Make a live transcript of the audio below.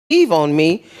believe on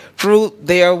me through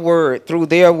their word, through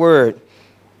their word.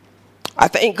 I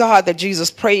thank God that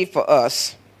Jesus prayed for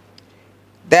us.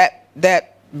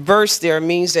 That verse there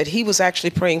means that he was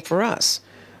actually praying for us.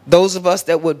 Those of us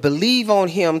that would believe on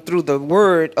him through the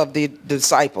word of the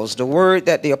disciples, the word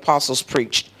that the apostles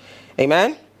preached.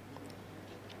 Amen.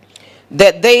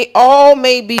 That they all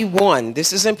may be one.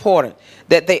 This is important.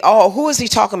 That they all, who is he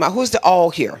talking about? Who's the all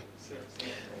here?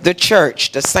 The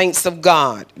church, the saints of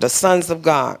God, the sons of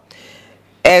God.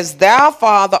 As thou,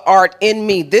 Father, art in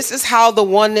me. This is how the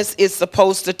oneness is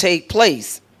supposed to take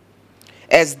place.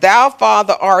 As thou,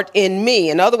 Father, art in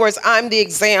me. In other words, I'm the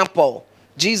example.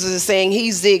 Jesus is saying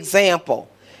he's the example.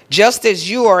 Just as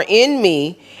you are in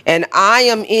me and I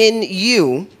am in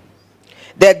you,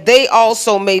 that they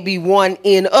also may be one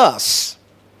in us.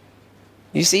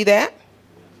 You see that?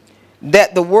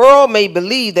 That the world may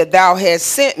believe that thou hast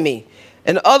sent me.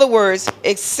 In other words,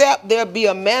 except there be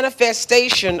a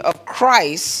manifestation of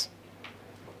Christ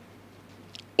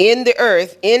in the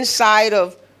earth, inside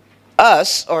of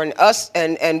us, or in us,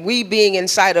 and we being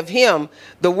inside of him,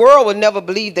 the world will never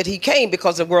believe that he came,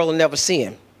 because the world will never see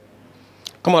him.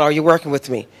 Come on, are you working with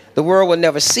me? The world will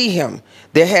never see him.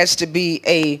 There has to be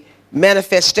a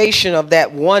manifestation of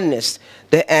that oneness.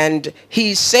 And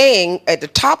he's saying at the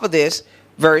top of this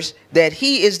verse that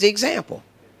he is the example.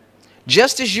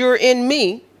 Just as you're in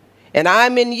me and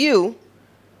I'm in you,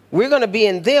 we're going to be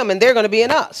in them and they're going to be in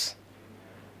us.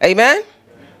 Amen?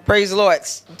 Praise the Lord.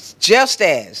 Just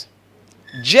as.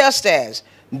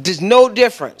 There's no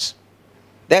difference.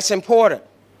 That's important.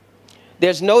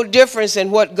 There's no difference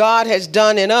in what God has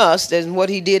done in us than what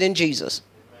he did in Jesus.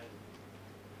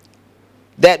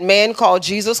 That man called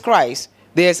Jesus Christ,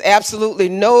 there's absolutely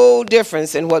no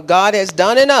difference in what God has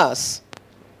done in us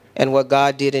and what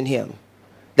God did in him.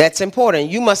 That's important.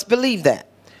 You must believe that.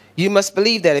 You must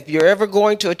believe that. If you're ever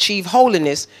going to achieve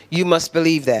holiness, you must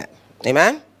believe that.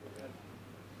 Amen?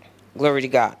 Glory to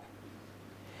God.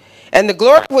 And the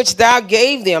glory which thou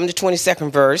gave them, the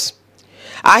 22nd verse,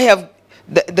 I have,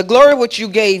 the glory which you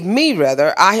gave me,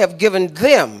 rather, I have given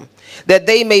them, that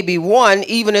they may be one,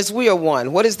 even as we are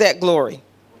one. What is that glory?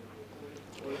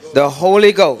 The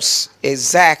Holy Ghost.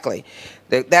 Exactly.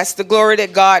 That's the glory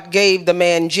that God gave the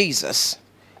man Jesus.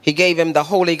 He gave him the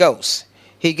Holy Ghost.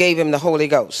 He gave him the Holy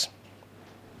Ghost.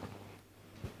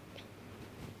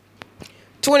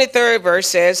 23rd verse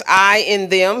says, I in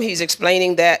them. He's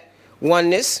explaining that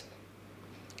oneness.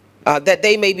 That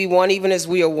they may be one, even as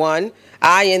we are one.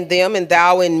 I in them and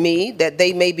thou in me, that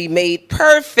they may be made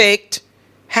perfect.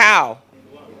 How?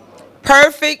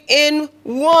 Perfect in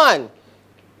one.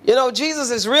 You know, Jesus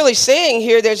is really saying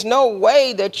here, there's no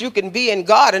way that you can be in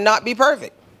God and not be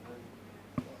perfect.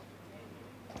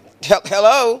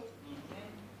 Hello?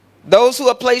 Those who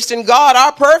are placed in God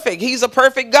are perfect. He's a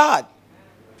perfect God.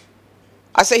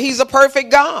 I say he's a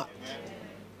perfect God.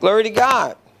 Glory to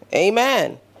God.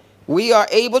 Amen. We are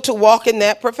able to walk in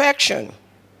that perfection.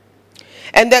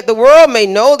 And that the world may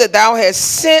know that thou hast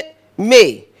sent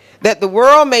me. That the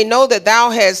world may know that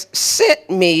thou hast sent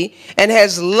me and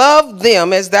has loved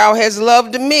them as thou hast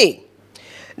loved me.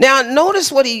 Now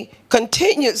notice what he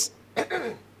continues.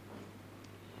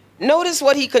 Notice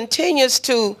what he continues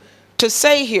to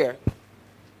say here.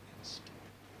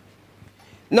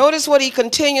 Notice what he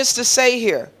continues to say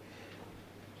here.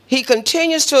 He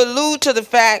continues to allude to the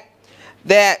fact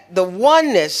that the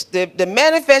oneness, the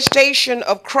manifestation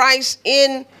of Christ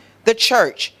in the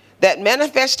church, that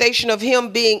manifestation of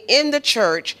him being in the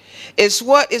church is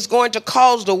what is going to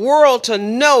cause the world to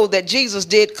know that Jesus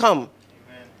did come.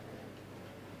 Amen.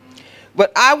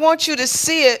 But I want you to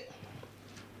see it.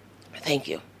 Thank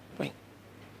you.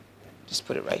 Just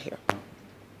put it right here.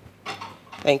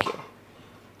 Thank you.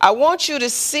 I want you to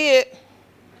see it.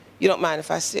 You don't mind if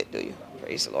I sit, do you?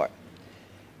 Praise the Lord.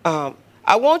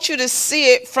 I want you to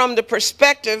see it from the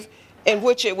perspective in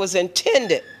which it was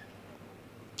intended.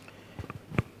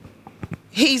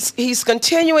 He's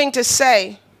continuing to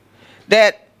say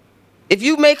that if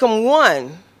you make them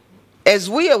one, as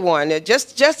we are one,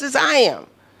 just as I am,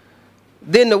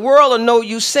 then the world will know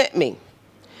you sent me.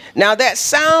 Now that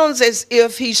sounds as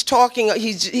if he's talking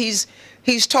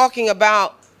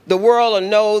about the world will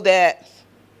know that,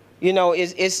 you know,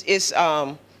 it's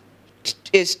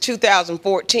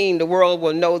 2014. The world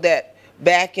will know that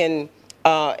back in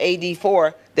AD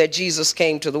 4 that Jesus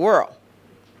came to the world.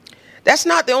 That's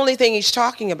not the only thing he's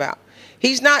talking about.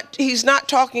 He's not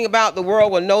talking about the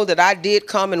world will know that I did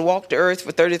come and walk the earth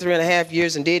for 33 and a half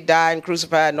years and did die and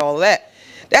crucified and all of that.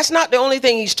 That's not the only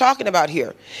thing he's talking about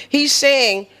here. He's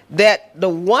saying that the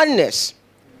oneness,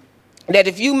 that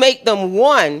if you make them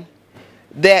one,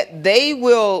 that they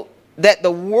will that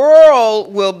the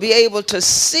world will be able to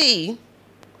see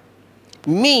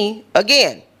me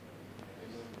again.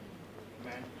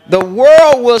 The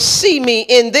world will see me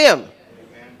in them.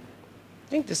 I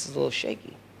think this is a little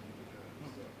shaky.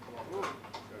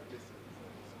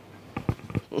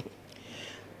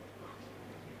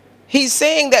 He's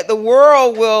saying that the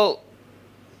world will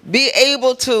be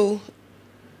able to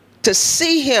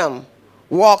see him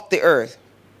walk the earth.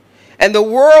 And the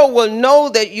world will know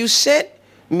that you sent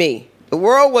me. The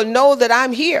world will know that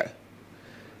I'm here,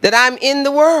 that I'm in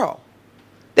the world,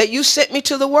 that you sent me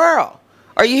to the world.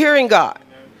 Are you hearing God?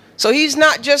 So he's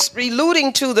not just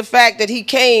alluding to the fact that he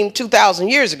came 2,000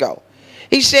 years ago.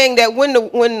 He's saying that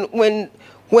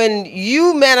when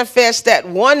you manifest that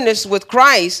oneness with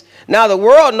Christ, now the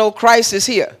world know Christ is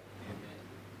here.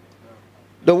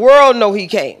 The world know he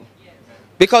came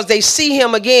because they see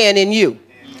him again in you.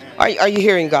 Are you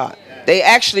hearing God? They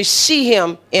actually see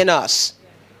him in us.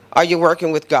 Are you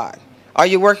working with God? Are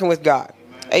you working with God?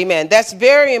 Amen. That's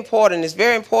very important. It's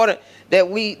very important that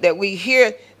we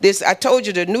hear this. I told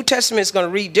you the New Testament is going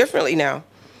to read differently now.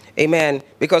 Amen.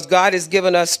 Because God has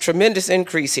given us tremendous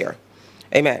increase here.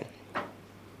 Amen.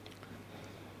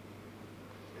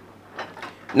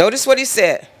 Notice what he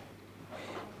said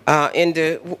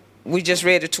we just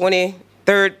read the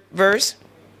 23rd verse.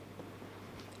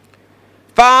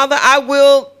 Father, I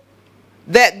will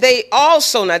that they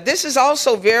also, now this is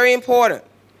also very important.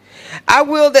 I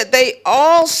will that they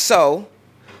also,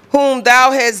 whom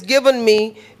thou hast given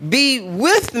me, be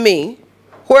with me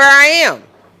where I am.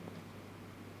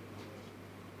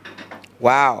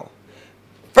 Wow.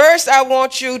 First, I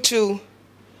want you to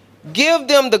give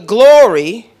them the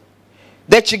glory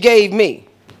that you gave me.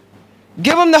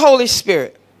 Give them the Holy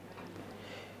Spirit.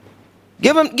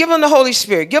 Give them the Holy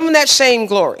Spirit. Give them that same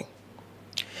glory.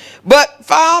 But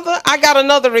Father, I got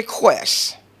another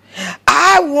request.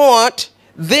 I want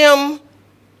them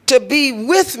to be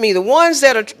with me. The ones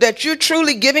that you're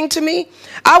truly giving to me,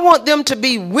 I want them to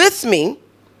be with me.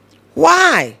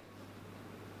 Why?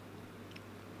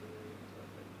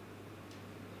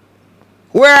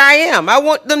 Where I am. I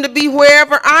want them to be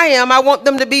wherever I am. I want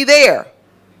them to be there.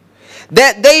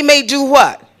 That they may do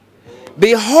what?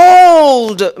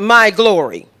 Behold my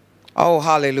glory. Oh,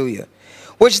 hallelujah.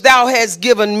 Which thou hast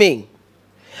given me.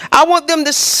 I want them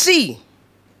to see.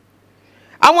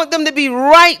 I want them to be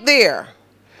right there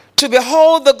to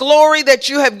behold the glory that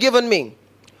you have given me.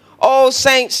 Oh,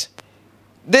 saints,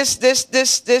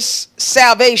 this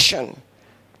salvation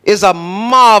is a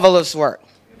marvelous work.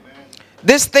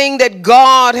 This thing that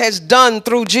God has done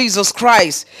through Jesus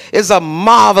Christ is a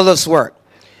marvelous work.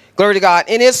 Glory to God.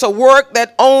 And it's a work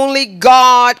that only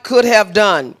God could have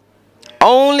done.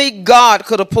 Only God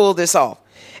could have pulled this off.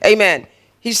 Amen.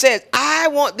 He says, I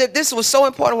want that. This was so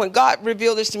important when God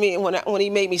revealed this to me and when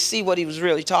he made me see what he was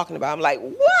really talking about. I'm like,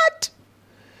 what?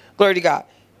 Glory to God.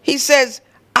 He says,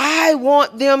 I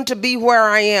want them to be where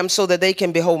I am so that they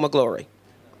can behold my glory.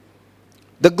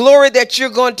 The glory that you're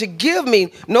going to give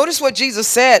me. Notice what Jesus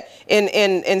said in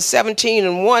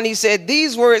 17:1. He said,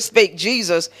 these words spake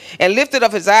Jesus and lifted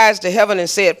up his eyes to heaven and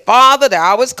said, Father, the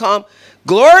hour is come.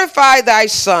 Glorify thy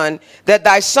Son, that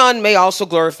thy Son may also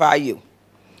glorify you.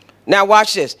 Now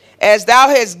watch this. As thou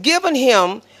hast given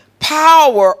him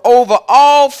power over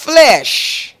all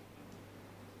flesh,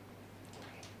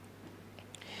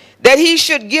 that he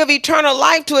should give eternal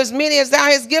life to as many as thou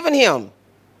hast given him.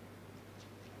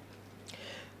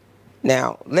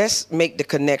 Now, let's make the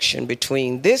connection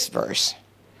between this verse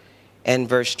and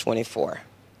verse 24.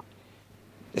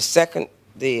 St.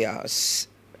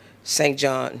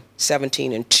 John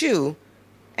 17:2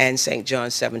 and St. John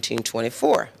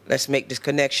 17:24. Let's make this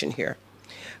connection here.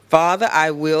 Father,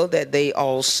 I will that they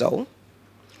also,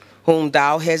 whom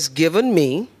thou hast given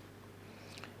me,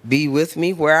 be with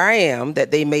me where I am, that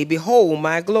they may behold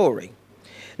my glory.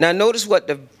 Now, notice what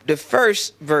the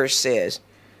first verse says.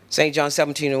 St. John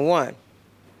 17:1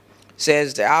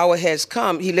 says, the hour has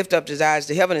come. He lifted up his eyes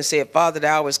to heaven and said, Father, the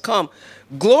hour has come.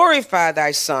 Glorify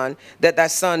thy Son, that thy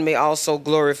Son may also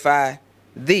glorify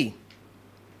thee.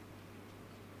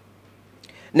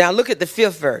 Now look at the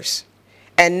 5th verse.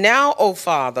 And now, O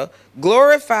Father,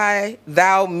 glorify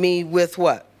thou me with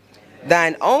what?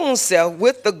 Thine own self,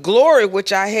 with the glory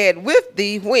which I had with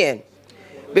thee when?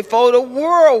 Before the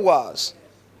world was.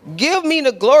 Give me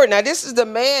the glory. Now, this is the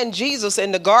man Jesus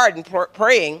in the garden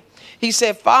praying. He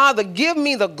said, Father, give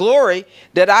me the glory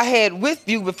that I had with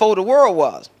you before the world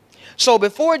was. So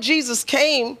before Jesus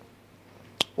came,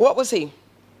 what was he? He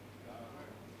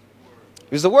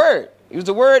was the Word. He was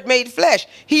the Word made flesh.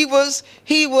 He was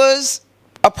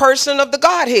a person of the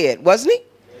Godhead, wasn't he?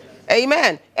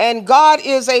 Amen. And God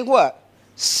is a what?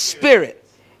 spirit.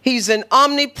 He's an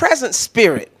omnipresent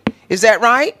spirit. Is that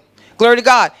right? Glory to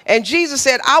God. And Jesus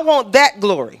said, I want that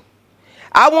glory.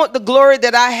 I want the glory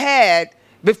that I had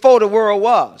before the world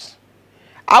was.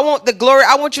 I want the glory.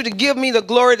 I want you to give me the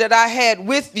glory that I had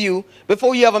with you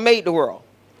before you ever made the world.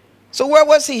 So where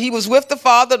was he? He was with the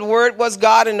Father. The Word was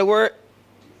God, and the Word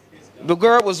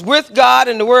was with God,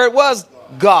 and the Word was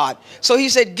God. So he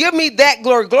said, give me that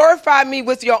glory. Glorify me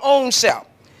with your own self.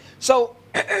 So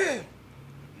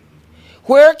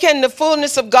where can the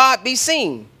fullness of God be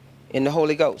seen? In the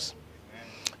Holy Ghost.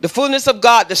 The fullness of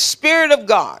God, the Spirit of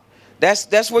God.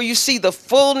 That's where you see the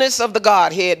fullness of the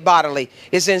Godhead bodily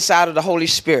is inside of the Holy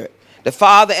Spirit. The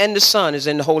Father and the Son is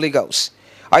in the Holy Ghost.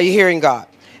 Are you hearing God?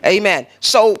 Amen.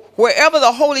 So wherever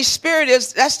the Holy Spirit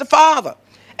is, that's the Father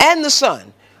and the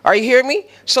Son. Are you hearing me?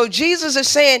 So Jesus is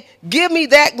saying, give me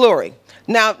that glory.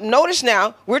 Now, notice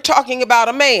now, we're talking about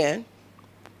a man.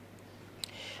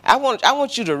 I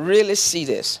want you to really see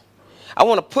this. I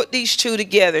want to put these two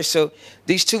together, so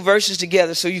these two verses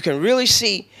together, so you can really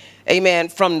see, amen,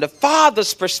 from the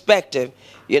Father's perspective,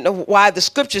 you know, why the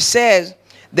scripture says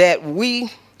that we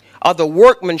are the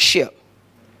workmanship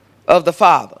of the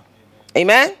Father.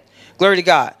 Amen? Glory to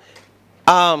God.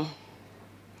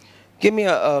 Give me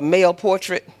a male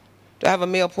portrait. Do I have a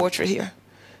male portrait here?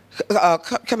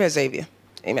 Come here, Xavier.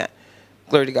 Amen.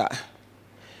 Glory to God.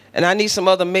 And I need some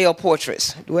other male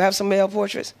portraits. Do we have some male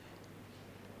portraits?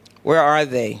 Where are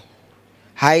they?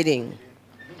 Hiding.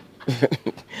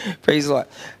 Praise the Lord.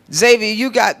 Xavier,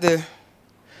 you got the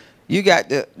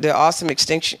awesome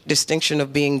distinction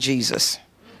of being Jesus.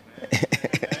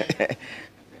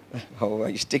 Oh,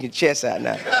 you're sticking chest out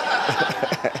now.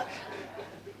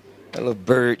 A little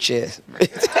bird chest.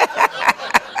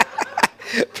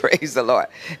 Praise the Lord.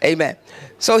 Amen.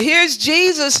 So here's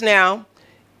Jesus now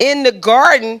in the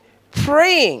garden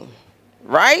praying,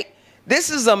 right? This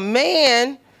is a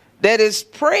man that is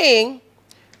praying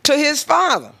to his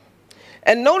Father.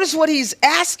 And notice what he's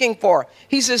asking for.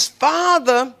 He says,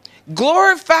 Father,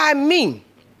 glorify me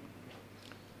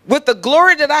with the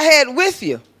glory that I had with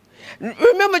you.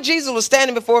 Remember, Jesus was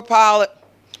standing before Pilate,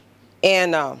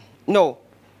 and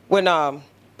when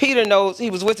Peter knows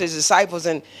he was with his disciples,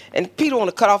 and Peter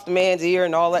wanted to cut off the man's ear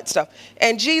and all that stuff.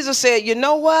 And Jesus said, you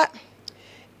know what?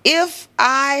 If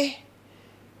I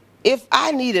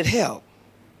needed help,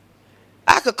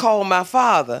 I could call my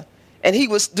Father, and he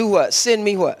would do what? Send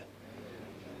me what?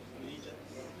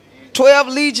 12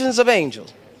 legions of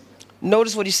angels.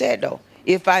 Notice what he said, though.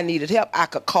 If I needed help, I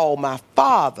could call my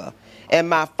Father, and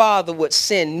my Father would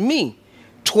send me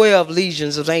 12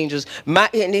 legions of angels. And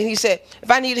then he said, if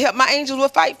I needed help, my angels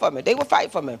would fight for me. They would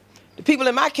fight for me. The people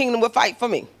in my kingdom would fight for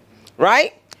me.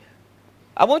 Right?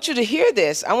 I want you to hear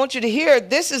this. I want you to hear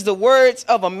this is the words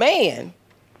of a man.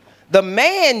 The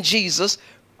man, Jesus,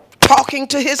 talking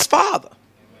to his Father.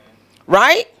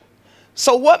 Right?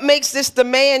 So what makes this the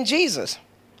man, Jesus?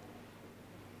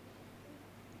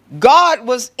 God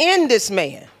was in this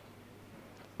man.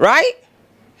 Right?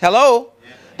 Hello?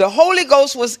 The Holy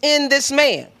Ghost was in this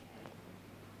man.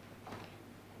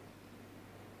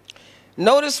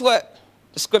 Notice what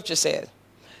the scripture says.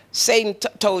 Satan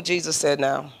told Jesus, said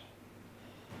now,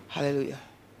 hallelujah.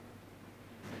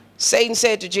 Satan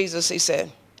said to Jesus, he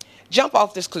said, jump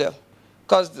off this cliff,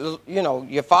 because, you know,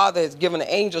 your Father has given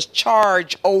the angels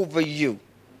charge over you.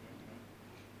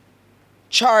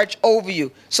 Charge over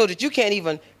you, so that you can't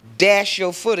even dash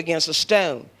your foot against a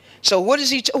stone. So what is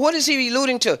he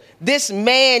alluding to? This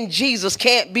man, Jesus,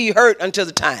 can't be hurt until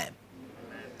the time.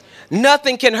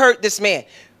 Nothing can hurt this man.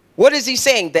 What is he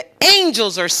saying? The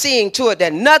angels are seeing to it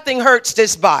that nothing hurts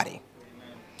this body.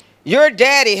 Your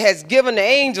daddy has given the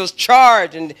angels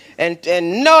charge, and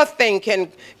nothing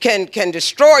can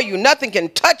destroy you. Nothing can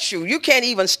touch you. You can't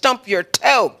even stump your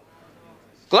toe.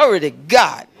 Glory to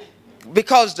God.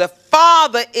 Because the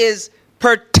Father is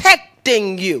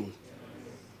protecting you.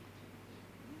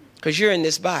 Because you're in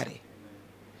this body.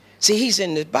 See, he's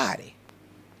in this body.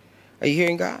 Are you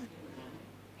hearing God?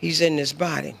 He's in this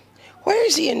body. Where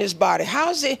is he in this body? How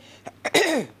is he?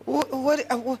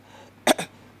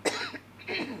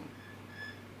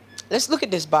 Let's look at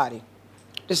this body.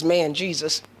 This man,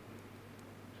 Jesus.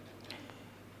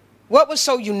 What was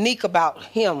so unique about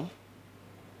him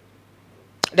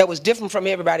that was different from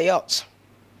everybody else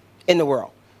in the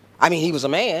world? I mean, he was a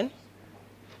man.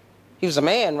 He was a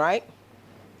man, right?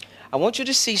 I want you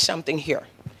to see something here,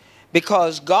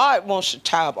 because God wants to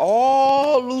tie up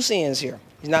all loose ends here.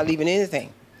 He's not leaving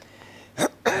anything.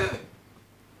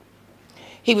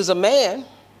 He was a man.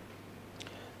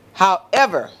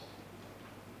 However,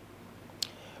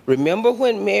 remember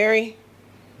when Mary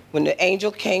when the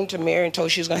angel came to Mary and told her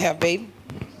she was going to have a baby?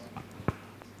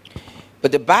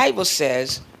 But the Bible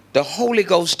says the Holy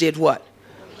Ghost did what?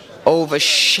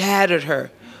 Overshadowed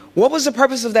her. What was the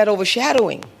purpose of that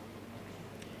overshadowing?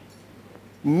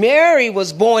 Mary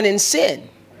was born in sin,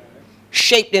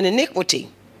 shaped in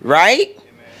iniquity, right?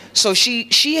 So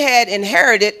she had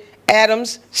inherited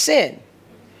Adam's sin.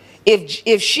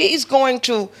 If she's going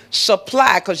to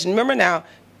supply, because remember now,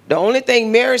 the only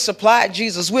thing Mary supplied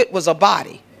Jesus with was a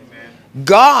body. Amen.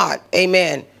 God,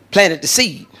 amen, planted the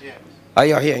seed. Yes. Are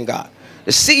y'all hearing God?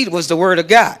 The seed was the word of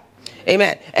God.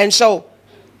 Amen. And so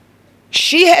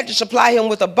she had to supply him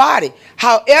with a body.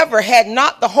 However, had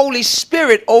not the Holy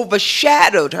Spirit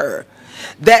overshadowed her,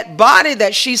 that body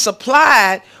that she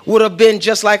supplied would have been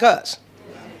just like us.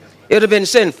 It would have been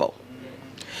sinful.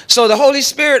 So the Holy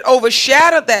Spirit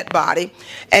overshadowed that body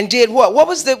and did what? What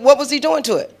was he doing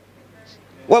to it?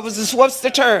 What's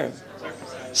the term?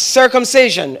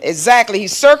 Circumcision. Exactly. He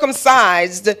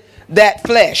circumcised that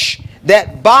flesh.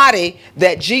 That body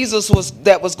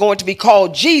that was going to be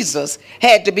called Jesus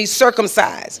had to be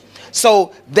circumcised.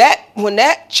 So that when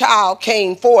that child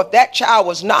came forth, that child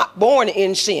was not born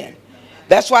in sin.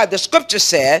 That's why the scripture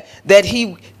said that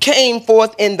he came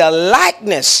forth in the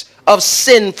likeness of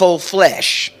sinful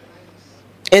flesh.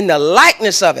 In the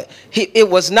likeness of it. It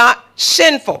was not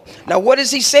sinful. Now what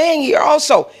is he saying here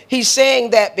also? He's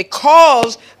saying that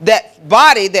because that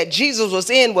body that Jesus was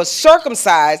in was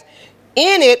circumcised,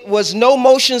 in it was no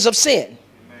motions of sin.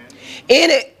 In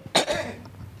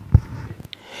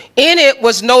it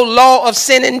was no law of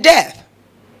sin and death.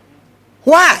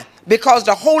 Why? Because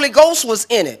the Holy Ghost was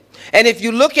in it. And if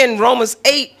you look in Romans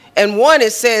 8:1,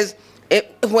 it says,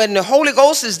 when the Holy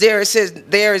Ghost is there, it says,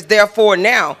 there is therefore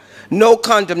now no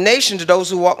condemnation to those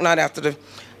who walk not after the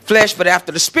flesh, but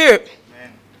after the Spirit.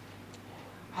 Amen.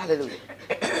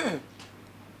 Hallelujah.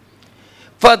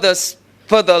 For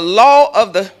the law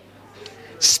of the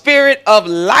Spirit of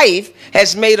life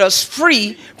has made us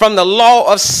free from the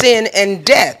law of sin and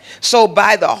death. So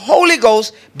by the Holy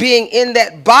Ghost being in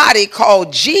that body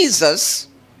called Jesus,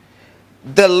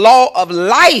 the law of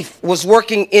life was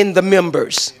working in the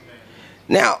members.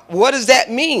 Now, what does that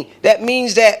mean? That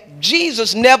means that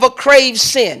Jesus never craved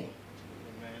sin.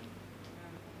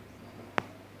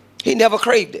 He never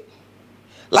craved it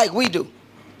like we do.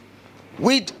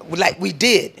 Like we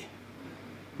did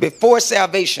before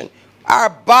salvation. Our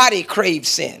body craved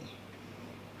sin.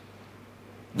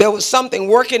 There was something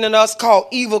working in us called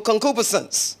evil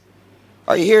concupiscence.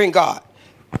 Are you hearing God?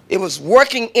 It was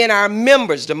working in our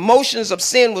members. The motions of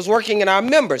sin was working in our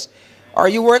members. Are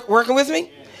you working with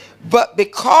me? But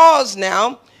because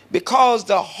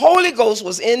the Holy Ghost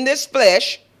was in this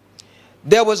flesh,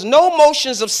 there was no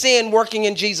motions of sin working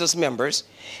in Jesus' members.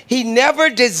 He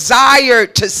never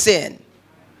desired to sin.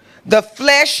 The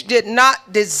flesh did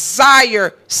not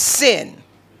desire sin.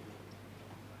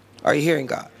 Are you hearing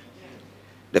God?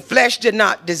 The flesh did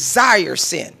not desire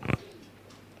sin.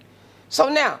 So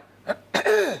now,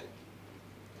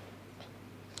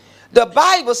 the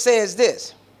Bible says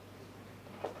this.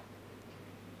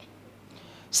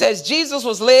 Says Jesus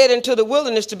was led into the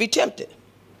wilderness to be tempted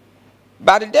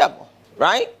by the devil,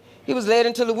 right? He was led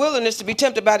into the wilderness to be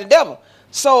tempted by the devil.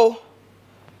 So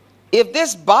if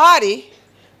this body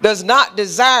does not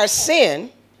desire sin,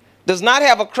 does not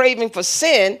have a craving for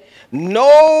sin,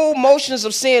 no motions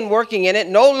of sin working in it,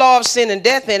 no law of sin and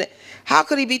death in it, how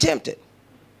could he be tempted?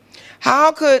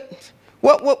 How could,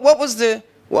 what was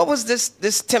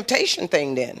this temptation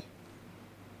thing then?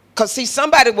 Because see,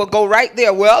 somebody will go right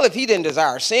there. Well, if he didn't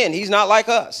desire sin, he's not like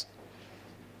us.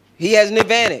 He has an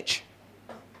advantage.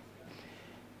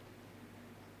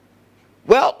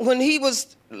 Well, when he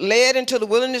was led into the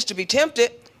wilderness to be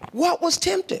tempted, what was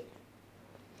tempted?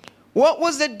 What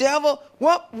was the devil?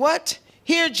 What?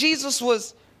 Here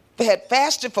Jesus had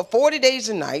fasted for 40 days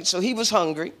and nights, so he was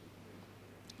hungry.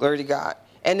 Glory to God.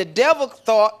 And the devil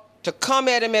thought to come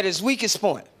at him at his weakest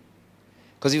point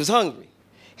because he was hungry.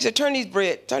 He said, turn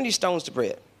these stones to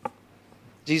bread.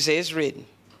 Jesus said, it's written.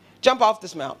 Jump off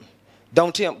this mountain.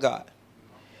 Don't tempt God.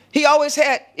 He always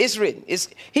had, it's written.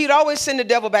 He'd always send the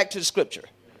devil back to the scripture,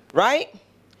 right?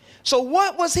 So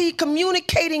what was he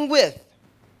communicating with?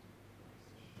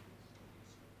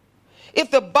 If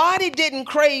the body didn't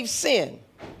crave sin,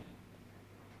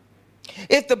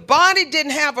 if the body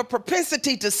didn't have a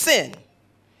propensity to sin,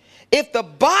 if the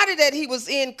body that he was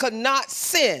in could not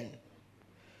sin,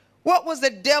 what was the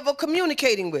devil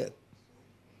communicating with?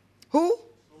 Who?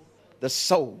 The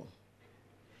soul.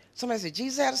 Somebody said,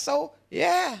 Jesus had a soul?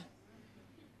 Yeah.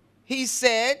 He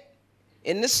said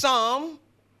in the Psalm,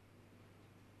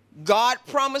 God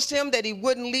promised him that he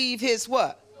wouldn't leave his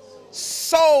what?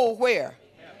 soul where?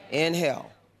 In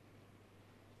hell.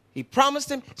 He promised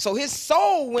him. So his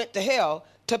soul went to hell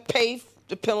to pay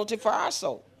the penalty for our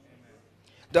soul.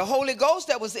 The Holy Ghost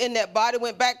that was in that body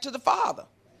went back to the Father.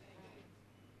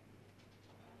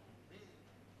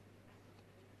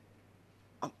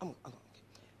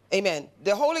 Amen.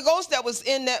 The Holy Ghost that was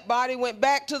in that body went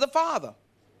back to the Father.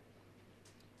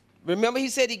 Remember, he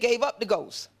said he gave up the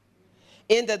ghost.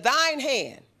 Into thine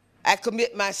hand I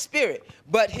commit my spirit.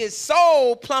 But his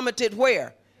soul plummeted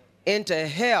where? Into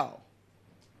hell.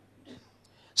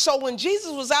 So when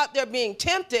Jesus was out there being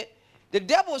tempted, the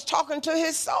devil was talking to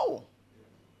his soul,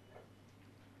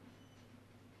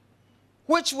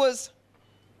 which was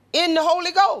in the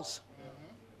Holy Ghost.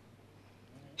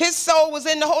 His soul was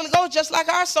in the Holy Ghost just like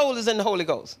our soul is in the Holy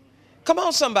Ghost. Come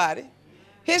on, somebody.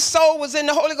 His soul was in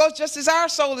the Holy Ghost just as our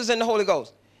soul is in the Holy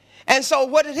Ghost. And so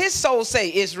what did his soul say?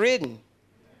 It's written.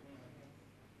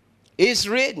 It's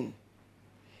written.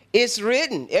 It's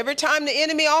written. Every time the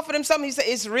enemy offered him something, he said,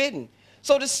 it's written.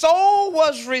 So the soul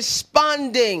was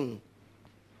responding.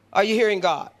 Are you hearing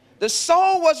God? The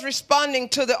soul was responding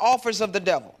to the offers of the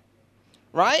devil.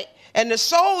 Right? And the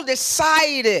soul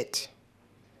decided.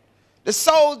 The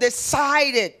soul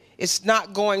decided it's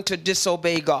not going to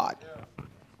disobey God.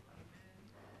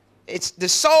 It's the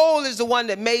soul is the one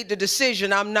that made the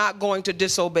decision, I'm not going to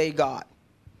disobey God.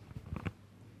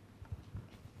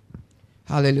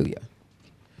 Hallelujah.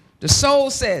 The soul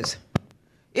says,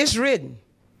 it's written.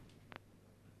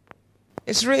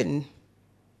 It's written.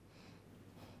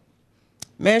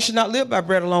 Man should not live by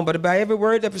bread alone, but by every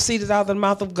word that proceeds out of the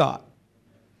mouth of God.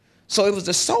 So it was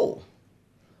the soul.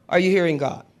 Are you hearing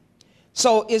God?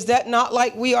 So is that not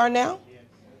like we are now?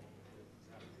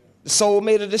 The soul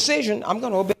made a decision. I'm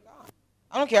going to obey God.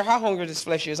 I don't care how hungry this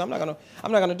flesh is. I'm not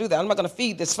going to do that. I'm not going to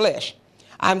feed this flesh.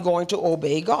 I'm going to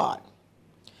obey God.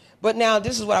 But now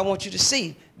this is what I want you to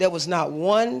see. There was not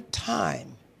one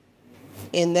time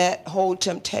in that whole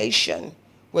temptation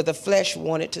where the flesh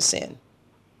wanted to sin.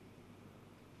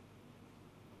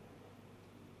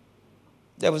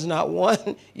 There was not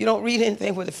one. You don't read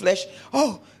anything where the flesh,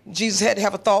 oh, Jesus had to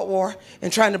have a thought war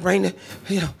and trying to bring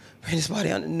his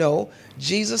body under. No,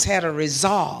 Jesus had a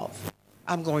resolve.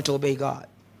 I'm going to obey God.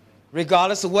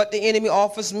 Regardless of what the enemy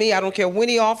offers me, I don't care when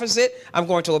he offers it, I'm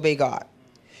going to obey God.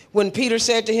 When Peter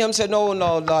said to him, no,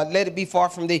 Lord, let it be far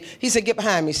from thee. He said, get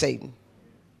behind me, Satan.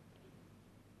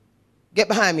 Get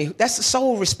behind me. That's the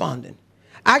soul responding.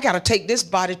 I got to take this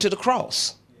body to the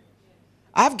cross.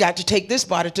 I've got to take this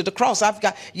body to the cross.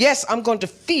 Yes, I'm going to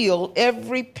feel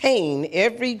every pain,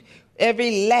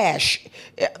 every lash,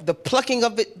 the plucking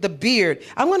of the beard.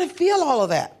 I'm going to feel all of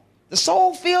that. The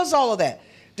soul feels all of that.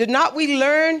 Did not we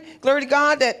learn, glory to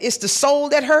God, that it's the soul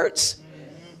that hurts?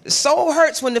 The soul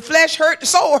hurts. When the flesh hurt, the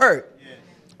soul hurt.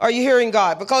 Are you hearing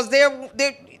God? Because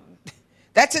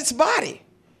that's its body.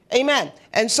 Amen.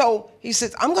 And so he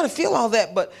says, I'm going to feel all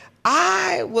that, but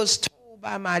I was told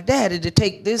by my daddy to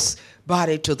take this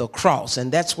body to the cross,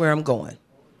 and that's where I'm going.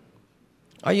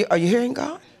 Are you hearing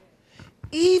God?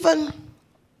 Even,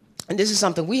 and this is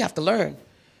something we have to learn,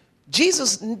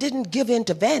 Jesus didn't give in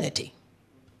to vanity.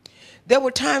 There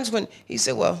were times when he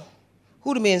said, well,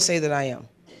 who do men say that I am?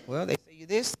 Well, they say you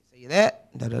this, they say you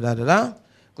that, da-da-da-da-da.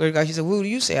 Glory to God. He said, who do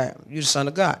you say I am? You're the Son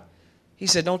of God. He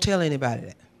said, don't tell anybody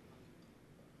that.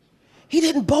 He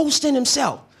didn't boast in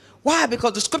himself. Why?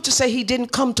 Because the scriptures say he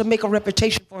didn't come to make a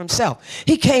reputation for himself.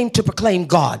 He came to proclaim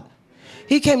God.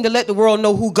 He came to let the world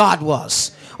know who God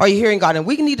was. Are you hearing God? And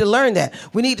we need to learn that.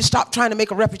 We need to stop trying to make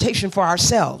a reputation for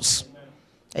ourselves.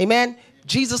 Amen.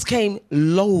 Jesus came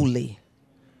lowly.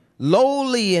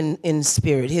 Lowly in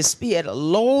spirit. He had a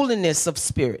lowliness of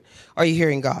spirit. Are you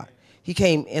hearing God? He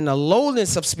came in a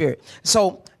lowliness of spirit.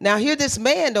 So now here this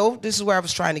man, though, this is where I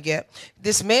was trying to get.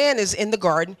 This man is in the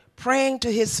garden praying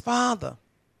to his Father.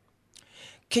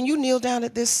 Can you kneel down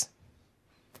at this?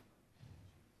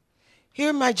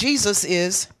 Here my Jesus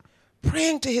is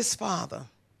praying to his Father.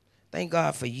 Thank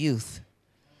God for youth.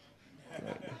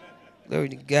 Glory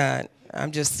to God.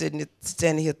 I'm just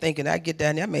standing here thinking, I get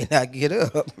down there, I may not get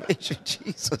up.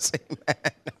 Jesus,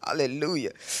 amen.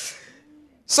 Hallelujah.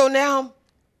 So now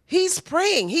he's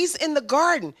praying. He's in the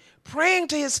garden praying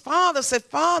to his Father. Said,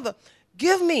 Father,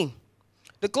 give me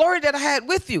the glory that I had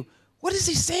with you. What is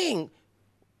he saying?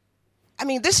 I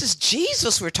mean, this is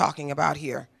Jesus we're talking about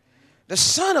here, the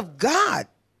Son of God.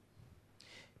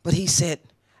 But he said,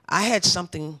 I had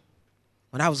something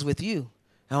when I was with you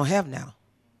I don't have now,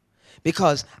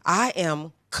 because I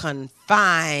am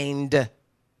confined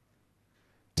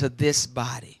to this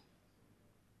body.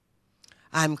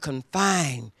 I'm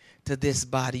confined to this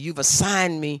body. You've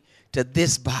assigned me to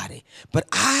this body. But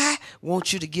I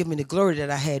want you to give me the glory that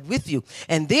I had with you.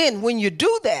 And then when you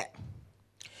do that,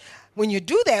 when you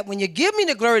give me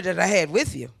the glory that I had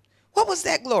with you, what was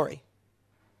that glory?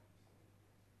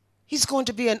 He's going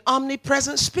to be an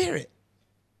omnipresent spirit.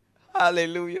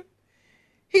 Hallelujah.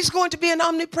 He's going to be an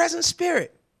omnipresent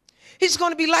spirit. He's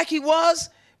going to be like he was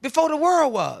before the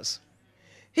world was.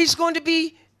 He's going to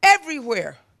be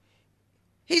everywhere.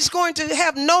 He's going to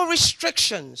have no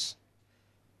restrictions.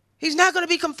 He's not going to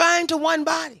be confined to one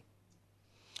body.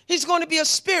 He's going to be a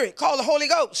spirit called the Holy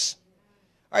Ghost.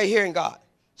 Are you hearing God?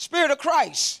 Spirit of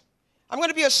Christ. I'm going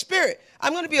to be a spirit.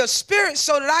 I'm going to be a spirit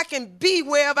so that I can be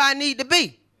wherever I need to be.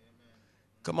 Amen.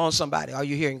 Come on, somebody. Are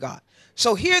you hearing God?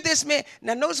 So hear this man.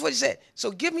 Now notice what he said.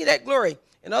 So give me that glory.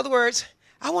 In other words,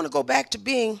 I want to go back to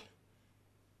being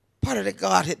part of the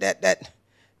God,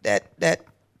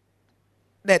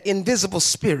 that invisible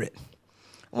spirit.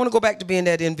 I want to go back to being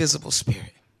that invisible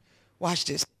spirit. Watch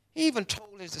this. He even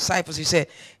told his disciples, he said,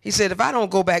 if I don't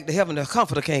go back to heaven, the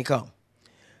comforter can't come.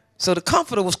 So the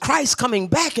comforter was Christ coming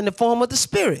back in the form of the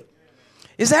spirit.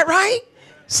 Is that right?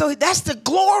 So that's the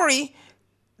glory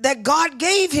that God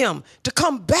gave him, to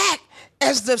come back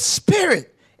as the spirit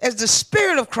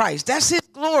of Christ. That's his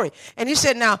glory. And he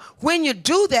said, now, when you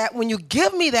do that, when you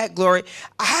give me that glory,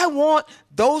 I want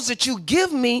those that you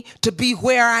give me to be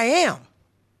where I am.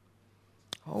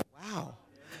 Oh, wow.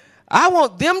 I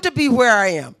want them to be where I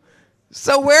am.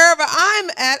 So wherever I'm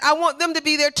at, I want them to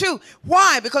be there too.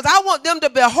 Why? Because I want them to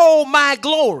behold my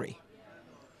glory.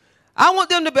 I want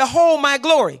them to behold my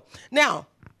glory. Now,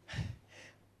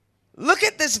 look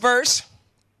at this verse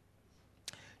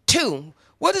 2.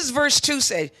 What does verse 2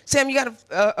 say? Sam, you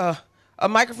got a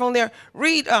microphone there?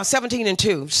 Read 17 and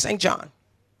 2, St. John.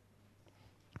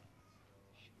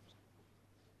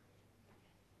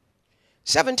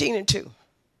 (17 and 2).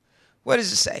 What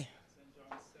does it say?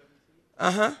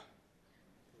 Uh-huh.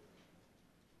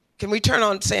 Can we turn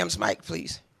on Sam's mic,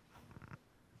 please?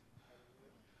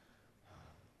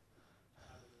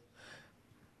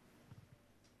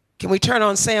 Can we turn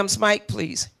on Sam's mic,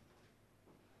 please?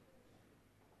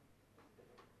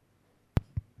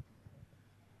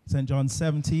 St. John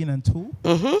 17 and 2.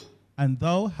 Mm-hmm. And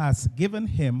thou hast given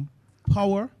him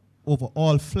power over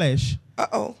all flesh,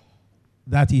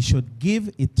 that he should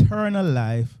give eternal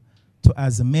life to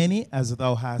as many as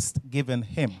thou hast given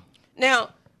him. Now,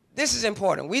 this is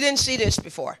important. We didn't see this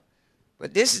before,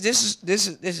 but this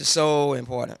is so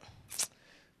important.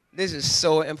 This is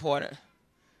so important.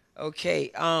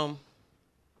 Okay. Come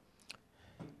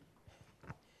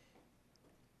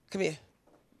here,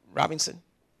 Robinson.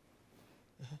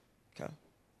 Come.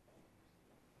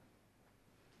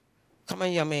 Come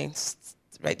on, young man.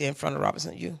 Right there in front of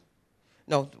Robinson. You.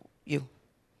 No, you.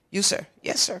 You, sir.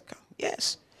 Yes, sir. Come.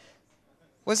 Yes.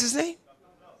 What's his name?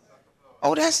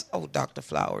 Oh, Dr.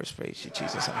 Flowers. Praise you,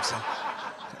 Jesus. I'm sorry.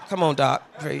 Come on, Doc.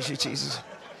 Praise you, Jesus.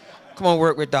 Come on,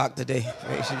 work with Doc today.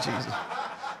 Praise you, Jesus.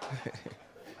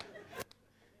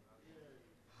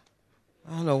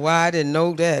 I don't know why I didn't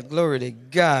know that. Glory to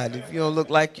God. If you don't look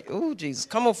like, oh, Jesus.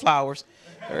 Come on, Flowers.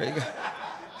 There you go.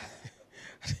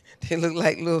 They look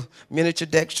like little miniature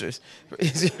Dexters.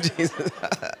 Praise you, Jesus.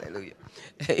 Hallelujah.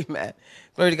 Amen.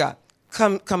 Glory to God.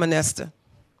 Come, Anesta.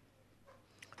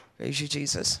 Praise you,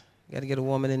 Jesus. Got to get a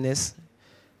woman in this.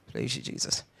 Praise you,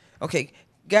 Jesus. Okay,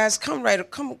 guys, come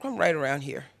right around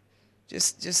here.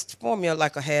 Just form me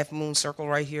like a half moon circle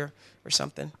right here or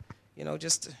something. You know,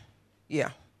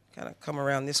 yeah, kind of come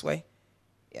around this way.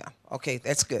 Yeah, okay,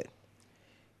 that's good.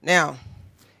 Now,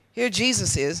 here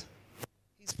Jesus is.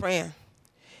 He's praying.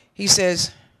 He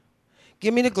says,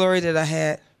 give me the glory that I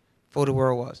had before the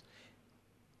world was.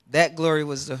 That glory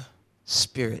was the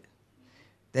Spirit.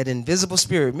 That invisible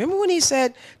spirit. Remember when he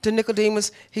said to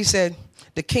Nicodemus, he said,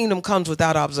 the kingdom comes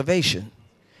without observation.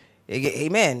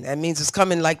 Amen. That means it's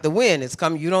coming like the wind. It's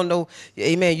coming. You don't know.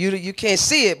 Amen. You can't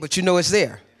see it, but you know it's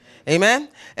there. Amen.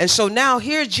 And so now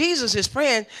here Jesus is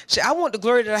praying. Say, I want the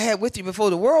glory that I had with you before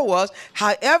the world was.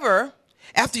 However,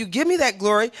 after you give me that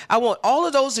glory, I want all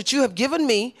of those that you have given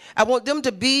me, I want them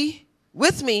to be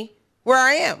with me where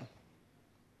I am.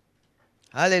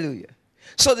 Hallelujah.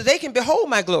 So that they can behold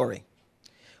my glory.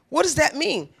 What does that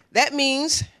mean? That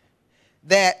means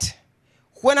that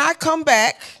when I come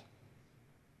back,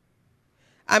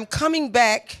 I'm coming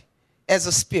back as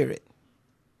a spirit.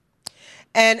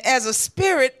 And as a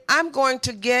spirit, I'm going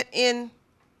to get in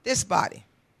this body.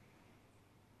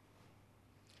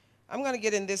 I'm going to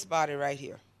get in this body right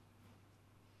here.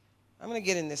 I'm going to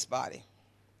get in this body.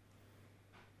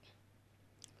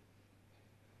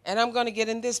 And I'm going to get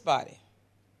in this body.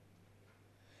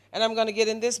 And I'm going to get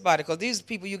in this body because these are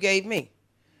people you gave me.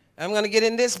 I'm going to get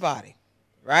in this body,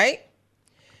 right?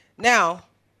 Now,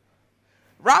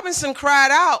 Robinson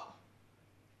cried out,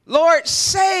 Lord,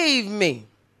 save me.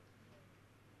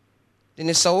 Then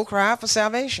his soul cried for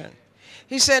salvation.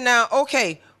 He said, now,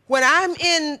 okay, when I'm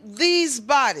in these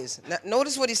bodies, now,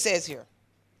 notice what he says here.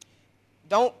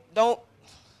 Don't,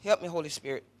 help me, Holy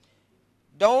Spirit.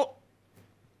 Don't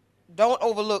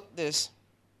overlook this.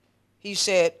 He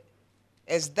said,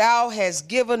 as thou hast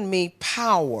given me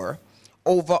power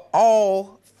over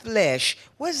all flesh.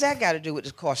 What does that got to do with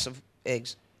the cost of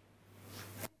eggs?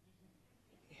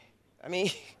 I mean,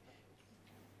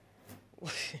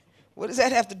 what does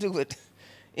that have to do with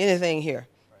anything here?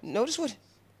 Notice what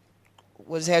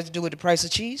does it have to do with the price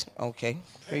of cheese? Okay,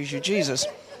 praise you, Jesus.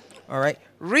 All right,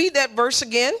 read that verse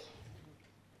again.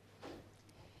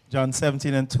 John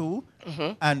 17:2.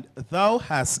 And thou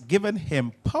hast given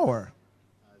him power.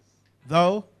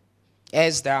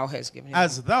 As thou hast given him.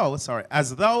 As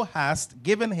thou hast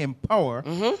given him power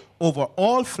over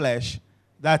all flesh,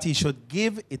 that he should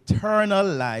give eternal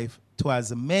life to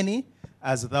as many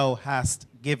as thou hast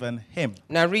given him.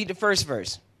 Now read the first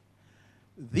verse.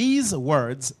 These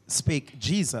words spake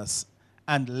Jesus,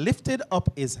 and lifted up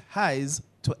his eyes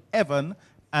to heaven,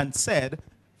 and said,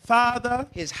 Father.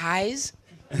 His eyes?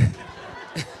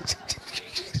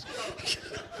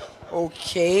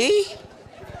 Okay.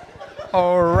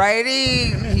 All righty.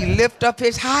 He lift up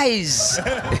his eyes.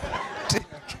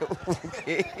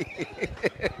 Okay.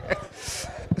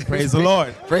 Praise the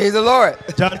Lord. Praise the Lord.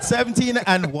 John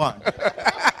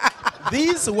 17:1.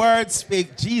 These words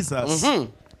spake Jesus,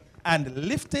 and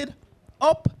lifted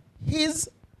up his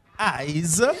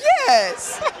eyes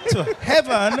to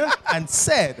heaven, and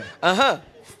said,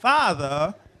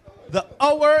 Father, the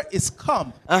hour is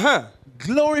come.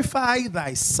 Glorify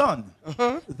thy Son,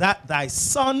 that thy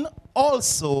Son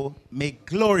also may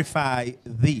glorify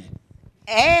thee.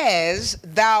 As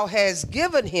thou hast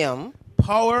given him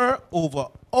power over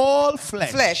all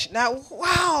flesh. Now,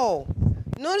 wow.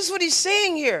 Notice what he's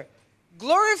saying here.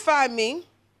 Glorify me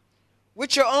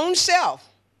with your own self,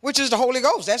 which is the Holy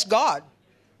Ghost. That's God,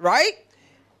 right?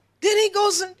 Then he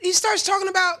goes and he starts talking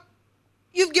about,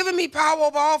 you've given me power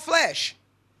over all flesh.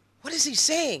 What is he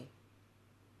saying?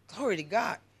 Glory to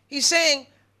God. He's saying,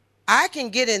 I can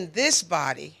get in this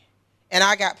body and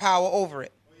I got power over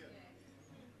it.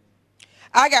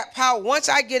 I got power. Once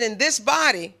I get in this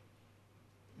body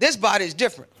is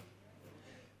different.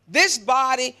 This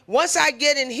body, once I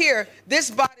get in here,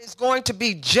 this body is going to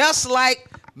be just like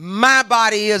my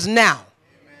body is now.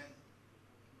 Amen.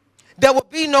 There will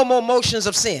be no more motions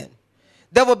of sin.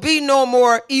 There will be no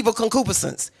more evil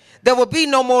concupiscence. There will be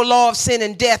no more law of sin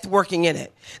and death working in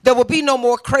it. There will be no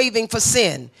more craving for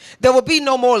sin. There will be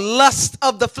no more lust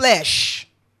of the flesh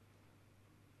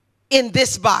in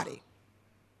this body.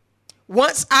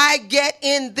 Once I get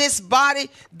in this body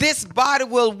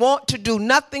will want to do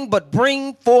nothing but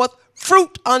bring forth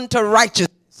fruit unto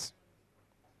righteousness.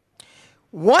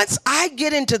 Once I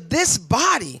get into this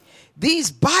body, these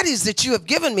bodies that you have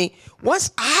given me,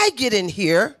 once I get in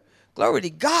here, glory to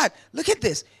God, look at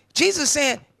this. Jesus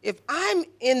saying, if I'm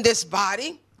in this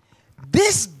body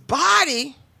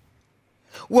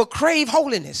will crave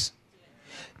holiness.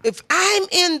 If I'm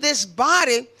in this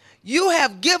body, you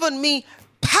have given me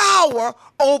power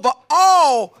over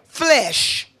all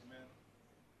flesh.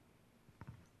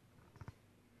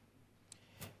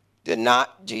 Did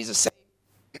not Jesus say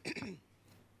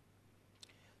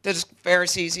to the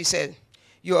Pharisees, he said,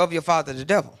 you're of your father the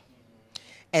devil,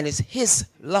 and it's his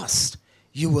lust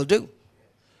you will do.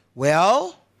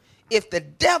 Well, if the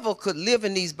devil could live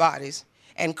in these bodies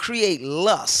and create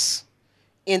lust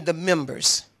in the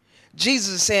members,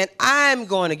 Jesus is saying, I'm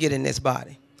going to get in this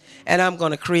body and I'm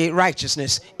going to create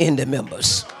righteousness in the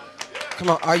members. Come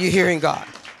on, are you hearing God?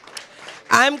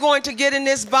 I'm going to get in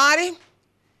this body.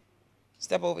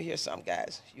 Step over here some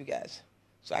guys, you guys,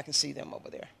 so I can see them over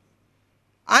there.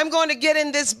 I'm going to get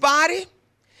in this body,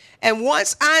 and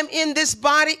once I'm in this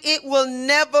body, it will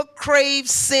never crave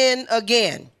sin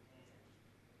again.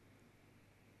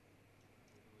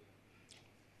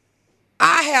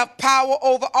 I have power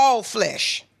over all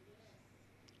flesh.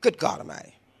 Good God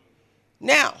Almighty.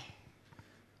 Now,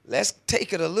 let's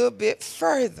take it a little bit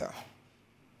further.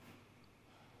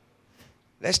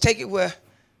 Let's take it where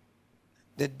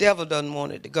the devil doesn't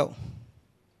want it to go.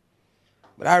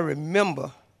 But I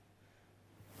remember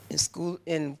in school,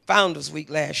 in Founders Week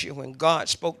last year, when God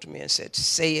spoke to me and said,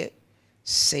 say it,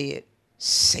 say it,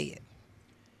 say it.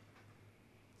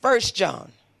 1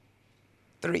 John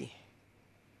 3.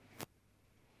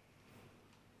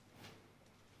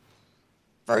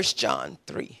 1 John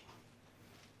 3.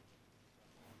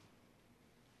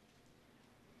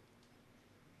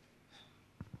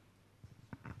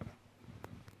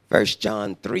 1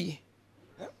 John 3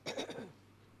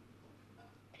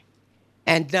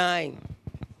 and 9.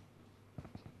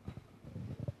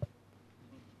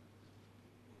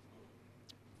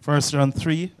 First John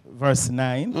 3, verse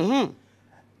 9. Mm-hmm.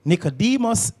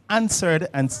 Nicodemus answered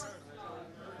and... First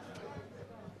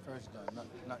John,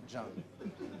 not John.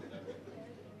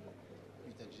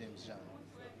 Peter James John.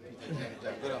 Peter James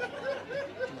John. Good up.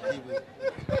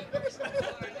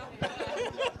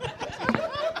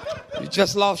 You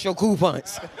just lost your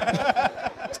coupons.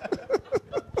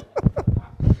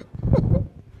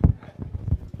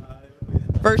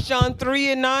 1 John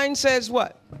 3 and 9 says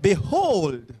what?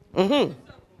 Behold. Mm-hmm.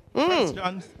 1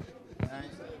 John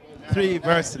 3,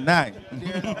 verse 9.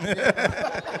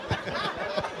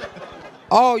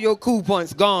 All your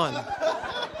coupons gone.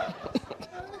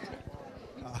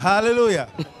 Hallelujah.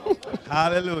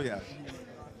 Hallelujah.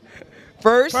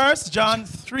 First John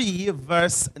 3,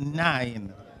 verse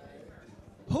 9.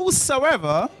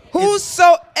 Whosoever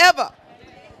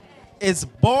is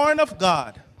born of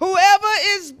God. Whoever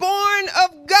is born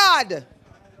of God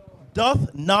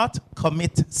Doth not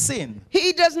commit sin.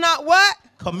 He does not what?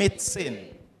 Commit sin.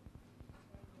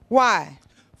 Why?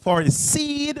 For his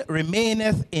seed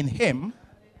remaineth in him,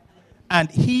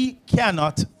 and he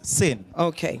cannot sin.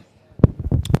 Okay.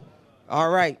 All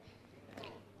right.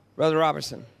 Brother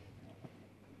Robertson.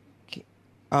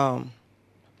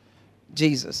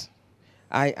 Jesus,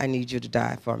 I need you to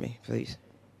die for me, please.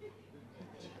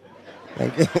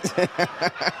 Thank you.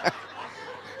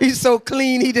 He's so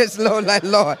clean, he just, Lord, like,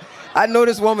 Lord, I know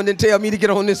this woman didn't tell me to get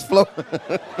on this floor.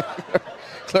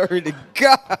 Glory to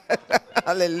God.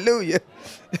 Hallelujah.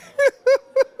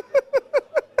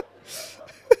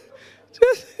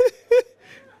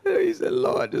 He said,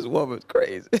 Lord, this woman's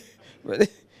crazy.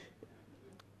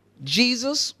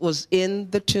 Jesus was in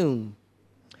the tomb,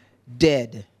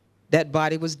 dead. That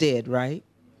body was dead, right?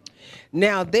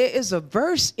 Now, there is a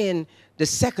verse in the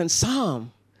 2nd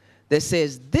Psalm that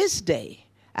says, this day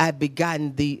I've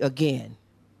begotten thee again.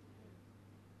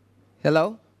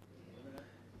 Hello?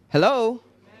 Hello?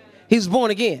 He was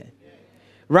born again,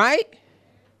 right?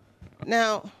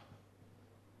 Now,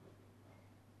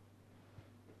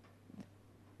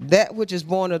 that which is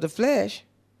born of the flesh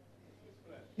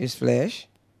is flesh.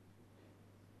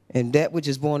 And that which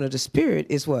is born of the spirit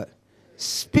is what?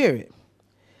 Spirit.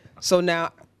 So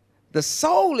now, the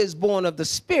soul is born of the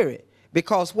spirit,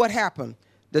 because what happened?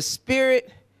 The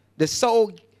spirit, the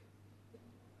soul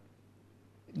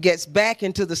gets back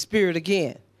into the spirit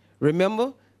again.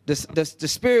 Remember, the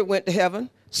spirit went to heaven,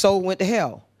 soul went to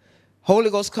hell. Holy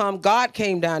Ghost come, God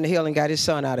came down to hell and got his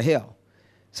son out of hell.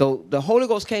 So the Holy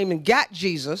Ghost came and got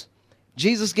Jesus.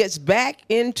 Jesus gets back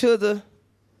into the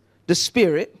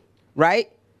spirit,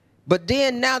 right? But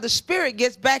then now the spirit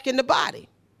gets back in the body.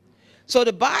 So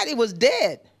the body was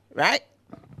dead, right?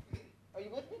 Are you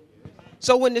with me?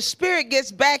 So when the spirit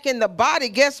gets back in the body,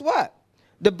 guess what?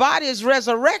 The body is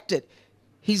resurrected.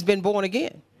 He's been born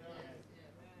again.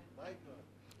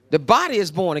 The body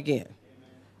is born again.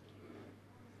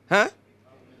 Huh?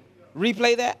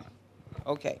 Replay that?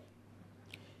 Okay.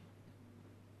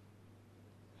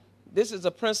 This is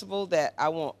a principle that I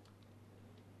want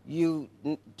you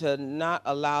to not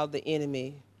allow the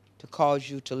enemy to cause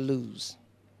you to lose.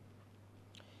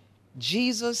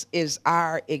 Jesus is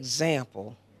our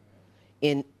example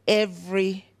in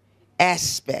every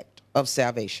aspect of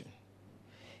salvation.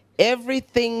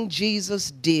 Everything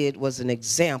Jesus did was an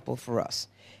example for us.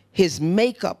 His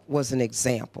makeup was an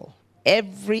example.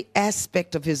 Every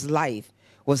aspect of his life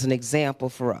was an example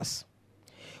for us.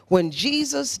 When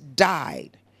Jesus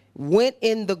died, went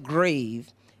in the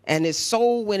grave, and his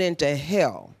soul went into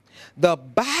hell, the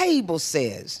Bible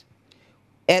says,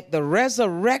 at the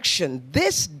resurrection,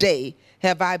 this day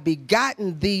have I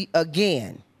begotten thee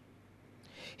again.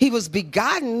 He was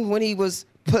begotten when he was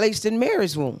placed in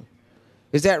Mary's womb.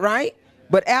 Is that right?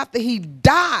 But after he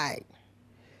died,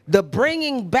 the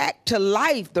bringing back to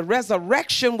life, the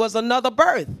resurrection was another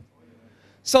birth.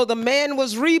 So the man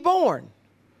was reborn.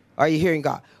 Are you hearing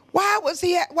God? Why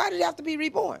did he have to be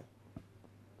reborn?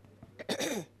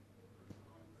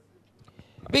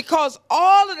 Because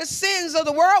all of the sins of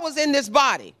the world was in this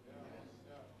body.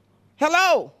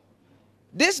 Hello?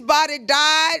 This body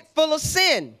died full of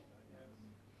sin.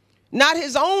 Not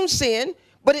his own sin,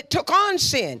 but it took on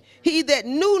sin. He that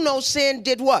knew no sin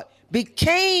did what?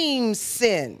 Became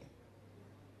sin.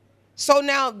 So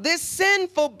now this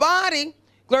sinful body,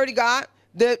 glory to God,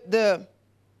 the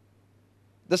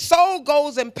soul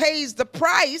goes and pays the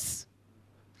price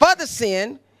for the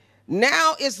sin.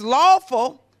 Now it's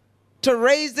lawful to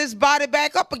raise this body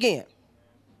back up again.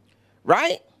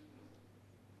 Right?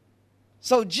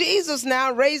 So Jesus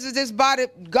now raises this body.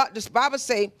 God, this Bible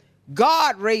say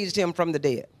God raised him from the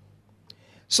dead.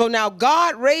 So now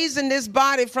God raising this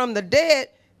body from the dead,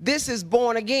 this is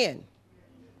born again.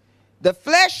 The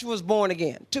flesh was born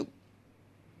again too.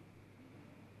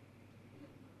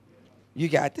 You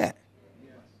got that?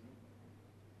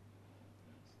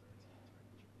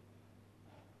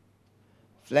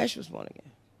 Flesh was born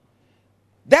again.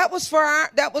 That was for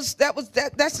our, that's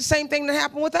the same thing that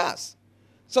happened with us.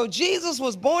 So Jesus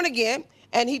was born again,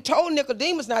 and he told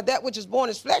Nicodemus, now that which is born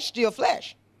is flesh, still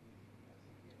flesh.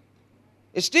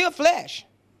 It's still flesh.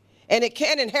 And it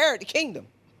can't inherit the kingdom.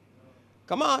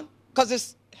 Come on. Because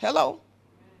it's, hello.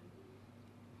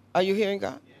 Are you hearing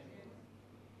God?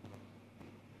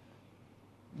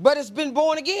 But it's been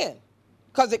born again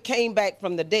because it came back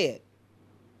from the dead.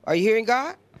 Are you hearing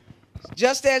God?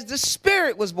 Just as the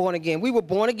spirit was born again. We were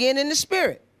born again in the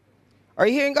spirit. Are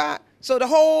you hearing God? So the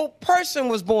whole person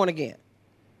was born again.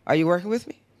 Are you working with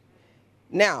me?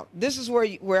 Now, this is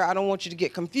where I don't want you to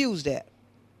get confused at.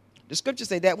 The scriptures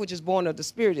say that which is born of the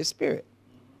spirit is spirit.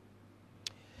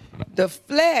 The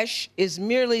flesh is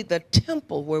merely the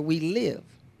temple where we live.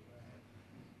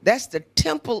 That's the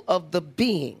temple of the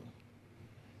being.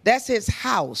 That's his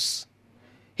house.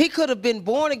 He could have been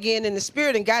born again in the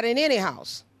spirit and got in any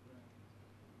house.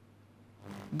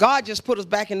 God just put us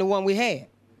back in the one we had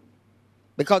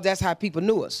because that's how people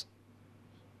knew us.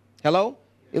 Hello?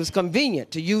 It was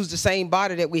convenient to use the same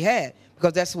body that we had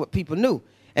because that's what people knew.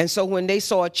 And so when they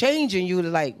saw a change in you, they're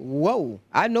like, whoa,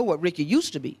 I know what Ricky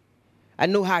used to be. I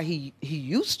know how he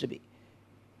used to be.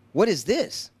 What is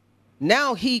this?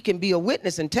 Now he can be a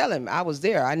witness and tell him, I was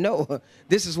there. I know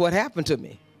this is what happened to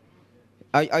me.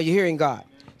 Are you hearing God?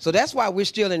 So that's why we're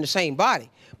still in the same body.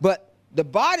 But the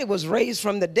body was raised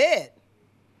from the dead.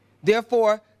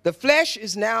 Therefore, the flesh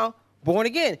is now born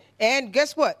again. And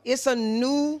guess what? It's a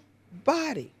new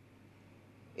body.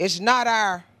 It's not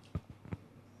our,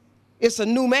 it's a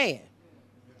new man.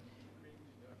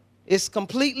 It's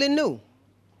completely new.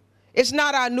 It's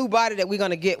not our new body that we're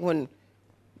going to get when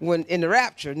in the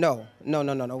rapture. No.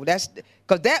 That's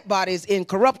because that body is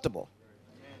incorruptible.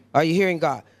 Are you hearing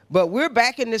God? But we're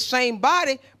back in the same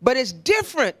body, but it's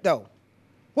different though.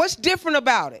 What's different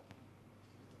about it?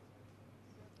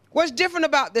 What's different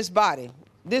about this body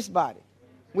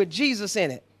with Jesus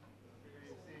in it?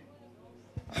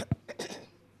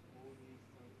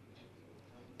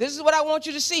 This is what I want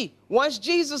you to see. Once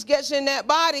Jesus gets in that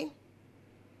body,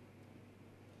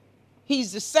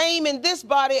 he's the same in this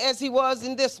body as he was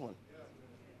in this one.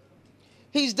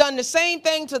 He's done the same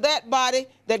thing to that body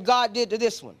that God did to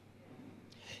this one.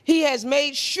 He has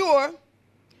made sure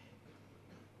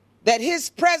that his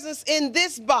presence in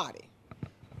this body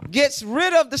gets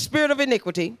rid of the spirit of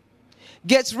iniquity,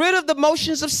 gets rid of the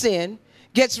motions of sin,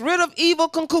 gets rid of evil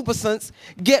concupiscence,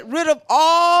 get rid of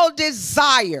all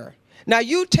desire. Now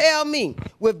you tell me,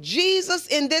 with Jesus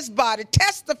in this body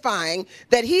testifying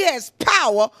that he has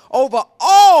power over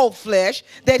all flesh,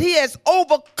 that he has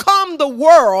overcome the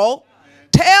world,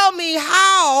 tell me,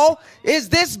 how is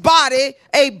this body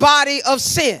a body of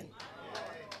sin?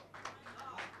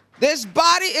 This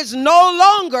body is no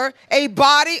longer a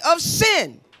body of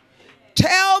sin.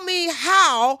 Tell me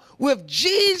how, with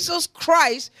Jesus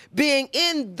Christ being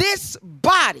in this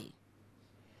body,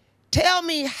 tell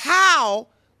me how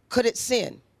could it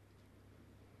sin?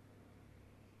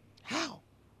 How?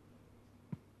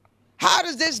 How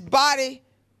does this body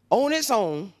on its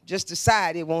own just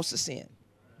decide it wants to sin?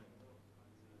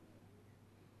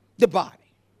 The body.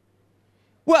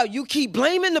 Well, you keep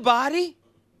blaming the body.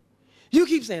 You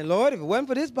keep saying, Lord, if it wasn't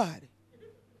for this body.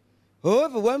 Oh,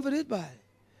 if it wasn't for this body.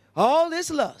 All this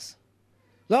lust.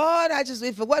 Lord,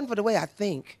 if it wasn't for the way I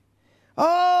think.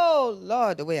 Oh,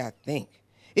 Lord, the way I think.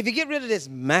 If you get rid of this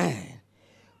mind.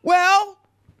 Well,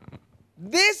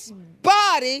 this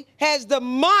body has the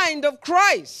mind of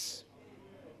Christ.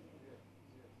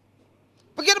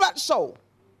 Forget about the soul.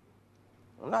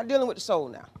 I'm not dealing with the soul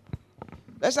now.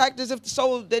 Let's act as if the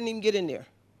soul didn't even get in there.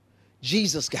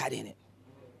 Jesus got in it.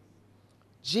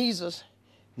 Jesus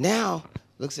now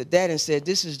looks at that and said,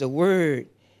 this is the word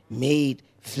made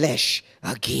flesh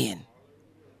again.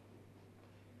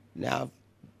 Now,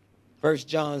 1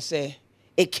 John said,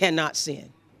 it cannot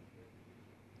sin.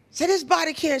 So this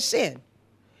body can't sin.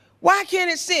 Why can't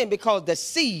it sin? Because the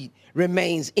seed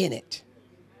remains in it.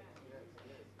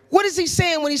 What is he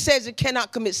saying when he says it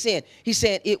cannot commit sin? He's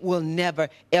saying it will never,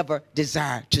 ever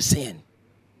desire to sin.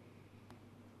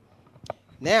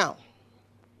 Now,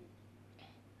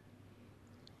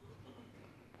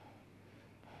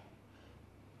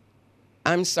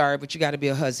 I'm sorry, but you got to be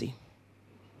a hussy.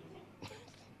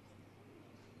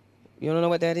 You don't know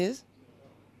what that is?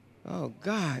 Oh,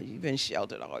 God, you've been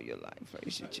sheltered all your life.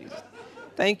 Praise you, Jesus.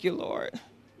 Thank you, Lord.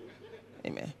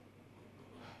 Amen.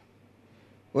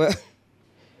 Well,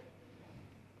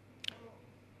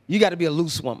 you got to be a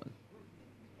loose woman.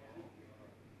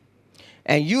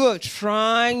 And you are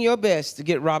trying your best to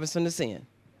get Robinson to sin.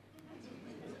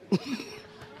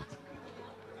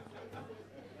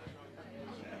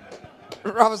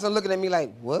 Robinson looking at me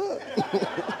like, what?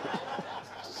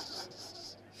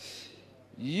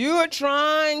 You're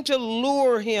trying to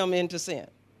lure him into sin.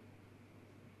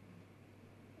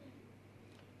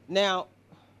 Now,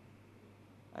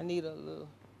 I need a little.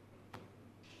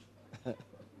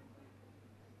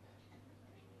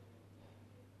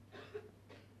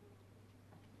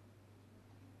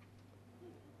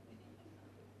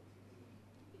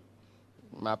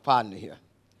 My partner here.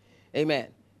 Amen.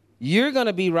 You're going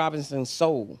to be Robinson's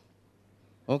soul.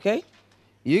 Okay?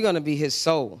 You're going to be his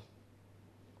soul.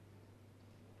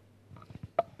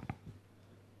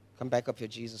 Come back up here,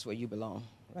 Jesus, where you belong.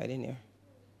 Right in there.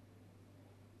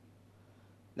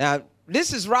 Now,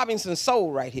 this is Robinson's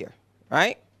soul right here.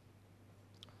 Right?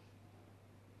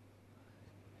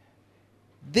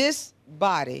 This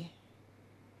body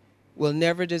will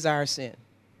never desire sin.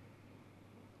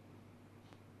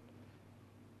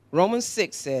 Romans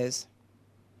 6 says,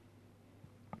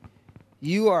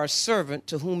 you are a servant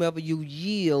to whomever you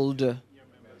yield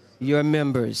your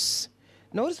members.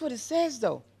 Notice what it says,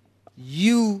 though.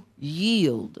 You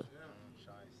yield.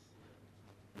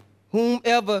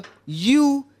 Whomever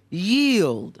you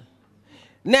yield.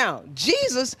 Now,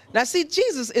 Jesus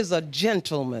is a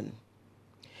gentleman.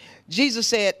 Jesus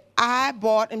said, I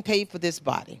bought and paid for this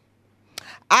body.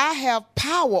 I have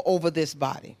power over this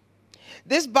body.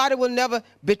 This body will never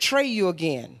betray you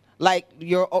again like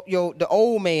the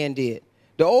old man did.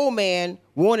 The old man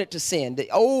wanted to sin. The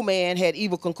old man had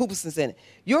evil concupiscence in it.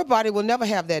 Your body will never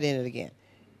have that in it again.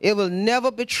 It will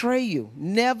never betray you.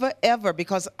 Never, ever,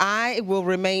 because I will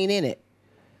remain in it.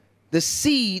 The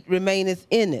seed remaineth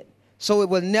in it. So it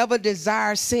will never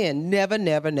desire sin. Never,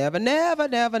 never, never, never,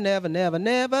 never, never, never,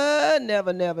 never,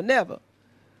 never, never, never.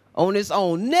 On its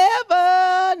own.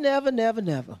 Never, never, never,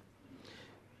 never.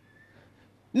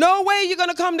 No way you're going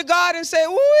to come to God and say,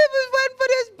 oh, if it wasn't for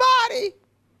this body.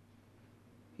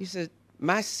 He said,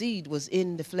 my seed was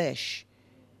in the flesh,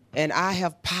 and I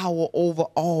have power over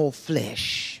all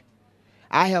flesh.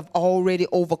 I have already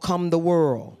overcome the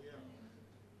world.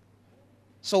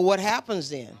 So what happens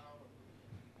then?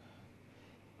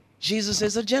 Jesus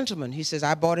is a gentleman. He says,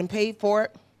 I bought and paid for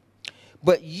it,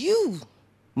 but you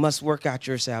must work out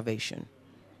your salvation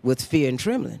with fear and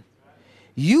trembling.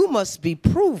 You must be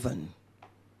proven,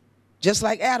 just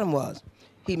like Adam was.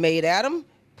 He made Adam,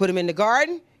 put him in the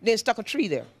garden, then stuck a tree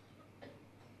there.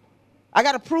 I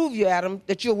got to prove you, Adam,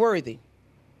 that you're worthy.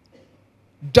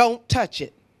 Don't touch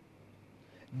it.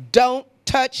 Don't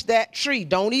touch that tree.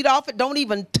 Don't eat off it. Don't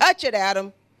even touch it,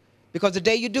 Adam, because the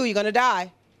day you do, you're going to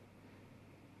die.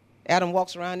 Adam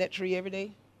walks around that tree every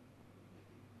day,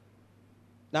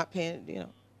 not paying,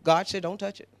 God said, don't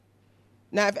touch it.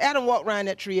 Now, if Adam walked around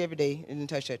that tree every day and didn't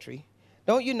touch that tree,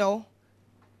 don't you know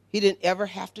he didn't ever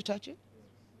have to touch it?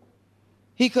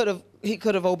 He could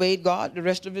have obeyed God the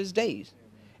rest of his days.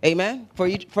 Amen?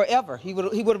 Forever. He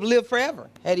would have lived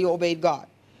forever had he obeyed God.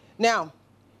 Now,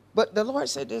 but the Lord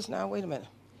said this now, wait a minute.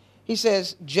 He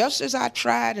says, just as I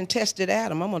tried and tested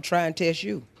Adam, I'm going to try and test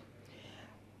you.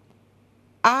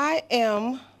 I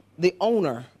am the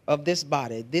owner of this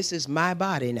body. This is my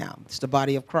body now. It's the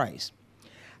body of Christ.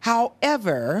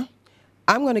 However,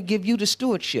 I'm going to give you the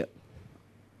stewardship.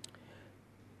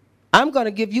 I'm going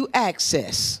to give you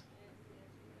access.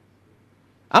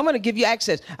 I'm going to give you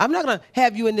access. I'm not going to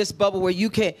have you in this bubble where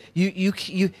you can't,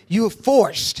 you're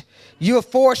forced. You're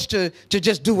forced to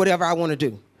just do whatever I want to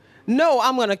do. No,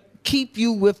 I'm going to keep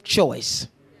you with choice.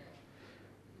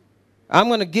 I'm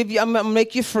going to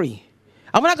make you free.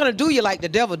 I'm not going to do you like the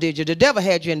devil did you. The devil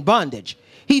had you in bondage.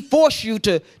 He forced you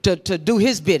to do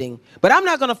his bidding. But I'm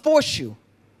not going to force you.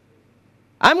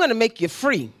 I'm going to make you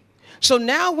free. So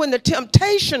now when the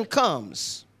temptation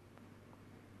comes,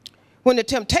 when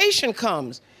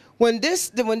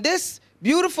this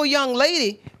beautiful young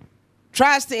lady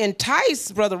tries to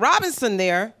entice Brother Robinson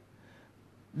there,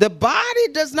 the body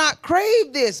does not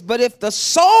crave this. But if the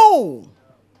soul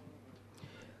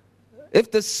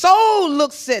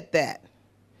looks at that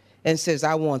and says,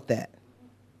 I want that.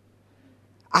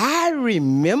 I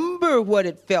remember what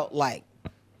it felt like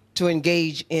to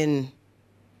engage in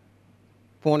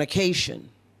fornication.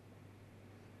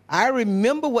 I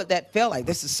remember what that felt like.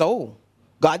 This is soul.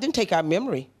 God didn't take our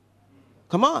memory.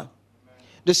 Come on.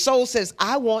 The soul says,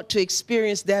 I want to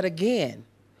experience that again.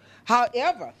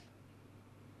 However,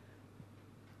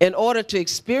 In order to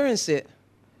experience it,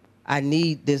 I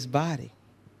need this body.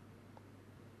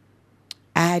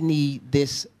 I need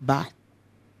this body.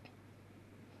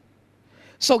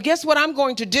 So guess what I'm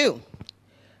going to do?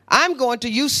 I'm going to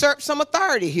usurp some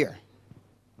authority here,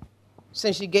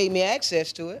 since you gave me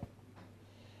access to it.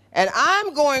 And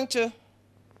I'm going to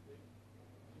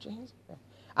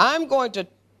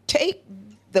take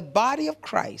the body of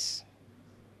Christ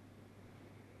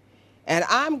and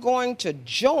I'm going to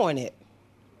join it.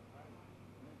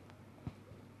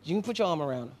 You can put your arm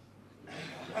around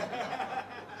her.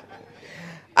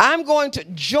 I'm going to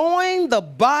join the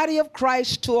body of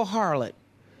Christ to a harlot,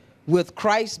 with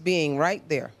Christ being right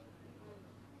there.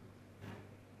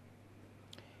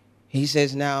 He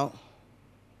says, now,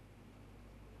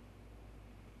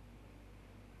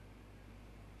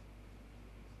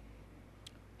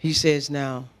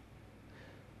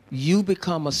 you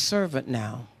become a servant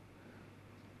now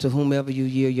to whomever you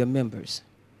yield your members.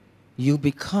 You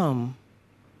become,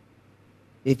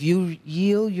 if you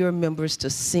yield your members to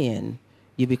sin,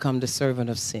 you become the servant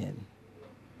of sin.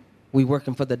 We're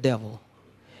working for the devil.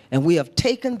 And we have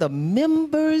taken the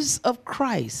members of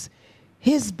Christ,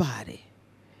 his body,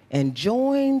 and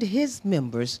joined his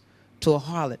members to a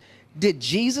harlot. Did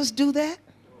Jesus do that?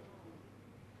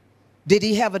 Did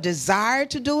he have a desire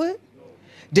to do it?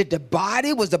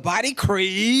 Was the body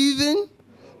craving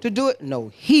to do it? No,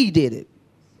 he did it.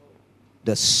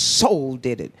 The soul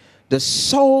did it. The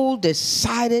soul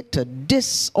decided to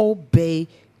disobey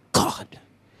God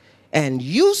and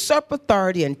usurp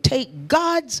authority and take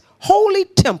God's holy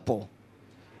temple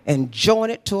and join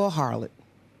it to a harlot.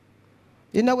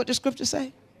 You know what the scriptures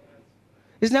say?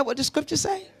 Isn't that what the scriptures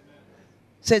say? It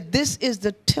said, this is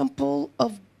the temple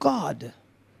of God.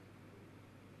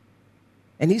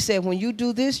 And he said, when you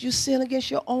do this, you sin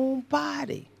against your own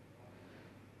body.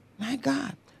 My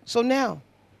God. So now,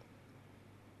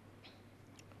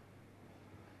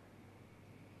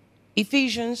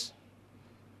 Ephesians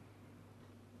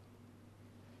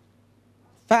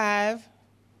 5,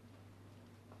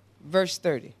 verse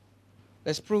 30.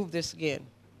 Let's prove this again.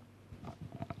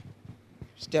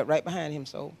 Step right behind him,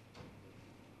 so.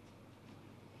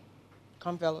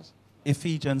 Come, fellas.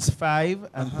 Ephesians 5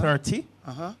 and 30.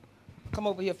 Come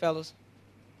over here, fellas.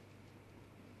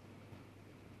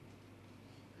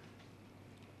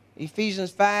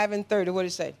 Ephesians 5 and 30. What did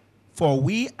it say? For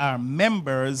we are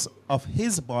members of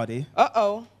his body,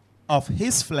 of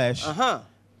his flesh,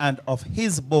 and of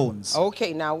his bones.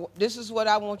 Okay, now this is what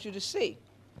I want you to see.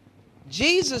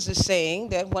 Jesus is saying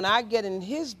that when I get in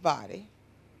his body,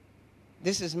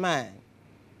 this is mine.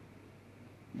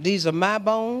 These are my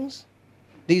bones.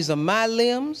 These are my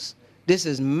limbs. This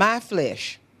is my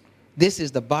flesh. This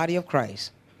is the body of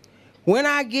Christ. When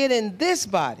I get in this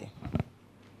body,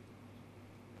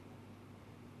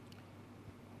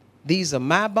 these are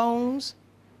my bones.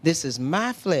 This is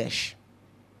my flesh.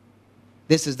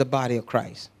 This is the body of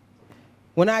Christ.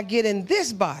 When I get in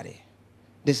this body,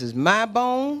 this is my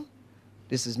bone.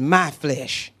 This is my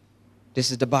flesh.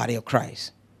 This is the body of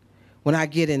Christ. When I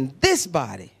get in this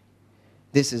body,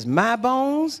 this is my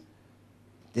bones.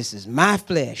 This is my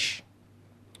flesh.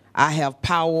 I have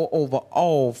power over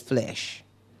all flesh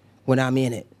when I'm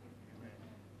in it.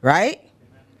 Right?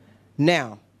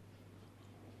 Now,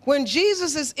 when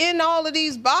Jesus is in all of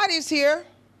these bodies here,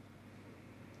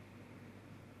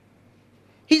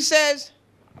 he says,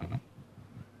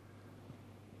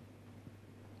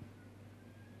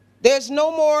 there's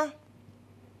no more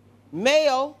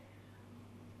male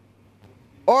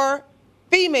or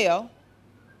female,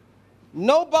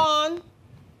 no bond,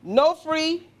 no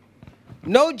free,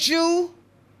 no Jew,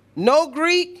 no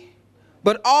Greek,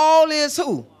 but all is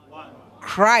who?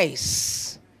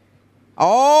 Christ.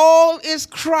 All is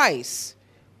Christ.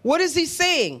 What is he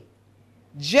saying?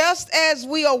 Just as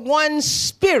we are one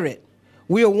spirit,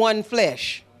 we are one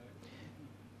flesh.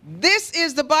 This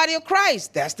is the body of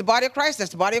Christ. That's the body of Christ.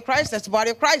 That's the body of Christ. That's the body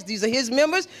of Christ. These are his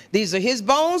members. These are his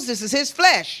bones. This is his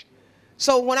flesh.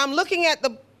 So when I'm looking at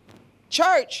the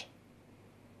church,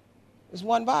 it's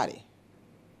one body.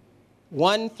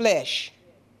 One flesh.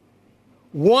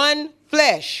 One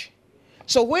flesh.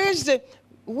 So where's the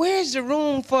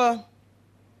room for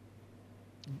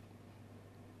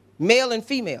male and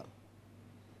female?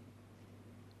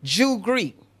 Jew,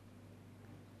 Greek.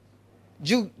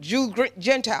 Jew,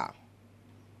 Gentile.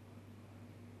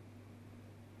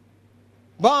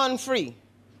 Bond free.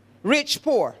 Rich,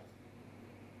 poor.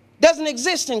 Doesn't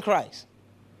exist in Christ.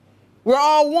 We're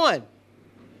all one.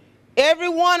 Every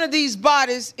one of these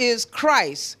bodies is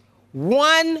Christ.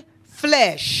 One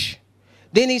flesh.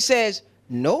 Then he says,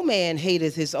 no man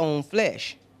hateth his own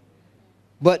flesh,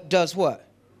 but does what?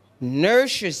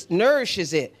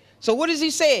 Nourishes it. So what does he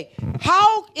say?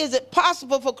 How is it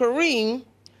possible for Kareem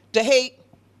to hate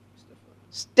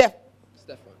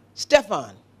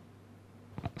Stefan?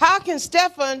 How can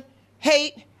Stefan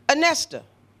hate Anesta?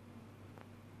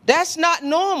 That's not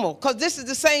normal, because this is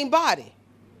the same body.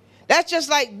 That's just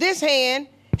like this hand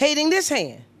hating this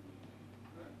hand.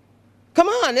 Come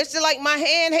on, it's just like my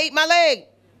hand hate my leg.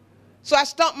 So I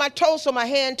stomp my toe, so my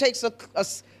hand takes a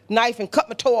knife and cut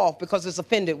my toe off because it's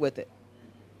offended with it.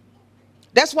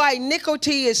 That's why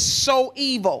iniquity is so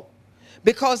evil,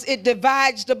 because it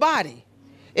divides the body.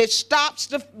 It stops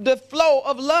the flow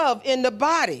of love in the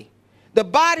body. The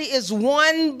body is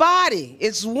one body.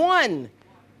 It's one.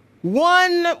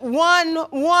 One.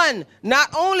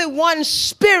 Not only one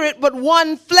spirit, but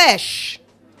one flesh.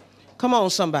 Come on,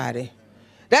 somebody.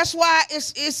 That's why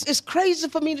it's crazy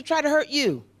for me to try to hurt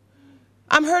you.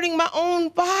 I'm hurting my own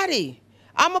body.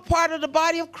 I'm a part of the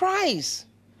body of Christ.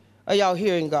 Are y'all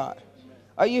hearing God?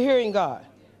 Are you hearing God?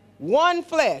 One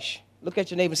flesh. Look at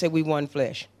your neighbor and say, we one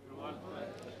flesh.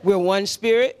 We're one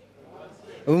spirit,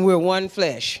 and we're one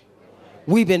flesh.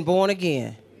 We've been born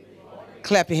again.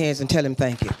 Clap your hands and tell him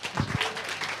thank you.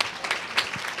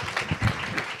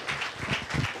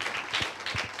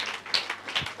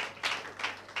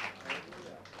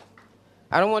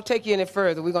 I don't want to take you any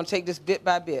further. We're going to take this bit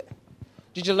by bit.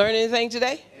 Did you learn anything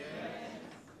today?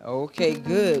 Okay,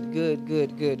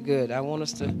 good. I want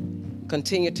us to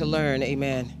continue to learn,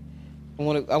 amen. I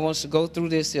want us to go through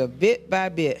this here bit by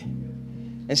bit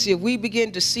and see if we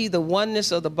begin to see the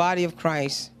oneness of the body of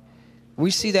Christ.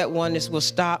 We see that oneness, we'll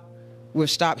stop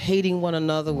hating one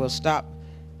another. We'll stop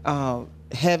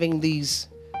having these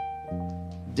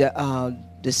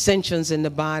dissensions in the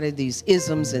body, these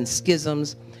isms and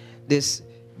schisms. This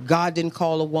God didn't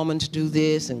call a woman to do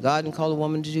this and God didn't call a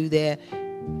woman to do that.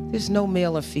 There's no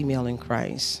male or female in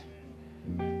Christ.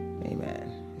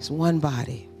 Amen. It's one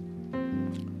body.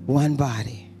 One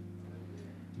body.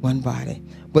 One body.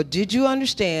 But did you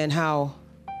understand how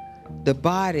the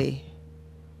body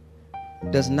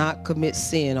does not commit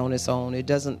sin on its own? It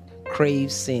doesn't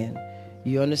crave sin.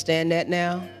 You understand that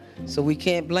now? So we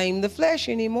can't blame the flesh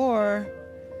anymore,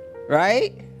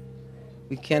 right?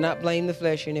 We cannot blame the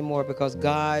flesh anymore because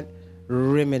God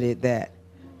remedied that.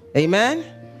 Amen?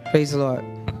 Praise the Lord.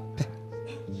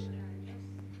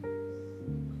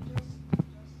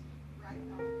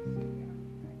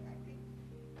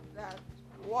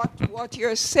 What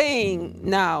you're saying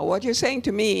now, what you're saying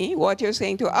to me, what you're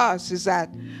saying to us is that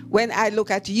when I look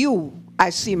at you,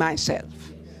 I see myself.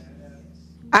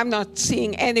 I'm not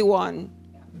seeing anyone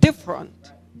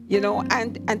different, you know,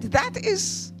 and that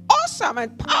is awesome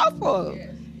and powerful.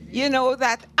 You know,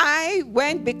 that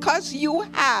because you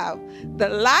have the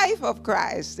life of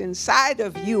Christ inside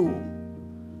of you,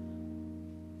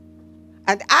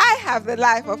 and I have the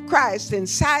life of Christ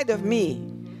inside of me,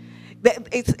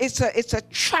 it's a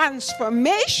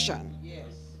transformation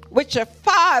which a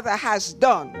Father has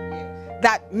done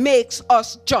that makes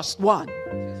us just one.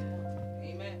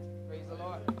 Amen. Praise the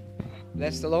Lord.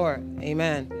 Bless the Lord.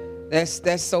 Amen.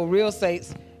 That's so real,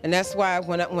 saints. And that's why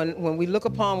when we look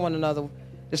upon one another,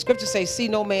 the scripture says, see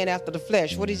no man after the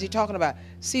flesh. What is he talking about?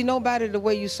 See nobody the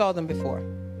way you saw them before.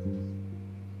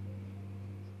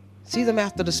 See them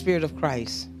after the Spirit of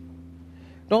Christ.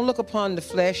 Don't look upon the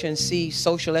flesh and see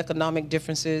social economic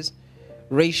differences,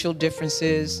 racial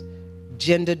differences,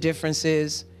 gender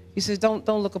differences. He says, don't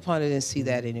look upon it and see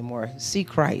that anymore. See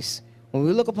Christ. When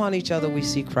we look upon each other, we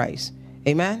see Christ.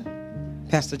 Amen?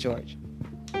 Pastor George.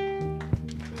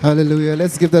 Hallelujah.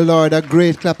 Let's give the Lord a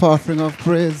great clap offering of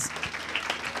praise.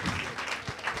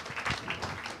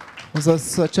 It was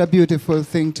such a beautiful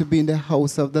thing to be in the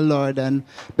house of the Lord and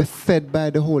be fed by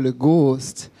the Holy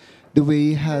Ghost the way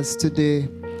he has today.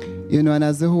 You know, and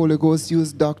as the Holy Ghost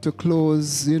used Doc to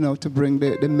close, you know, to bring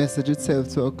the message itself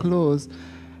to a close,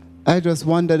 I just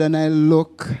wondered and I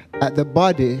look at the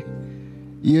body,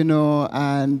 you know,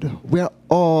 and we're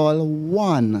all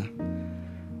one.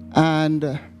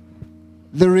 And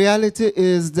the reality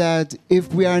is that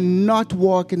if we are not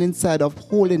walking inside of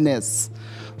holiness,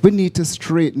 we need to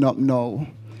straighten up now.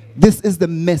 This is the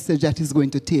message that is going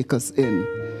to take us in.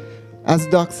 As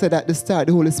Doc said at the start,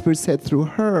 the Holy Spirit said through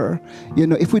her, you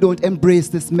know, if we don't embrace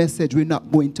this message, we're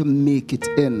not going to make it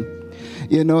in.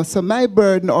 You know, so my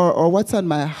burden or what's on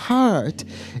my heart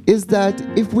is that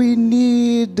if we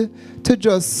need to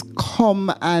just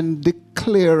come and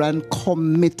declare and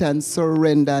commit and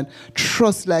surrender and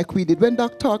trust like we did. When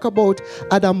Doc talked about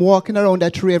Adam walking around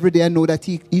that tree every day and know that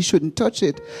he shouldn't touch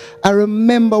it. I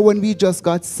remember when we just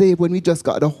got saved, when we just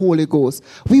got the Holy Ghost.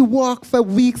 We walked for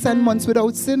weeks and months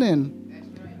without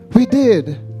sinning. We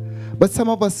did. But some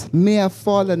of us may have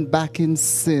fallen back in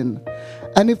sin.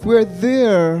 And if we're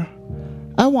there,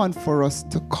 I want for us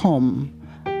to come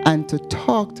and to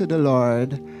talk to the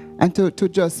Lord and to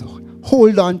just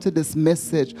hold on to this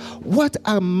message. What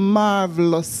a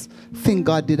marvelous thing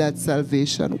God did at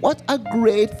salvation. What a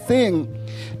great thing.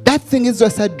 That thing is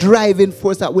just a driving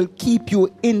force that will keep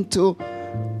you into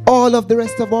all of the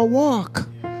rest of our walk.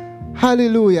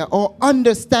 Hallelujah. Our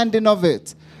understanding of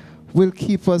it will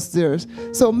keep us there.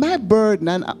 So my burden,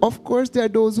 and of course there are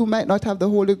those who might not have the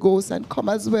Holy Ghost and come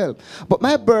as well, but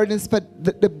my burden is for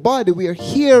the body. We are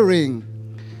hearing,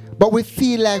 but we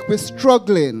feel like we're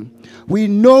struggling. We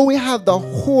know we have the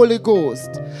Holy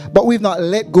Ghost, but we've not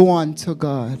let go on to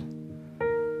God.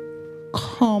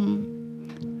 Come.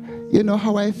 You know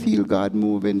how I feel God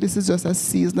moving. This is just a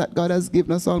season that God has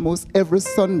given us almost every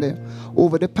Sunday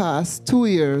over the past 2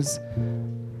 years.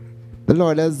 The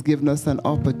Lord has given us an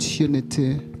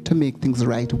opportunity to make things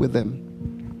right with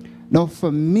Him. Now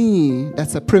for me,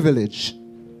 that's a privilege.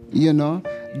 You know,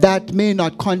 that may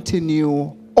not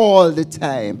continue all the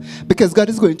time, because God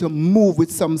is going to move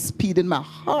with some speed in my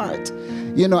heart.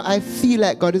 You know, I feel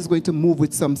like God is going to move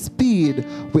with some speed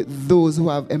with those who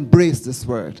have embraced this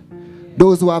word.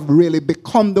 Those who have really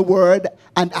become the word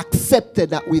and accepted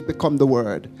that we've become the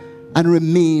word and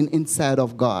remain inside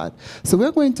of God. So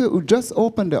we're going to just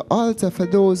open the altar for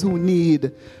those who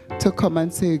need to come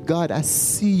and say, God, I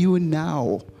see you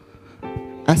now.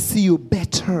 I see you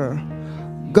better.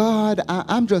 God,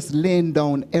 I'm just laying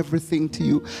down everything to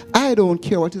you. I don't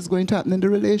care what is going to happen in the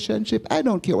relationship. I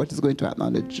don't care what is going to happen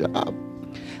on the job.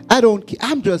 I don't care.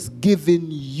 I'm just giving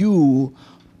you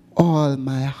all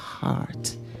my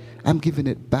heart. I'm giving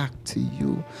it back to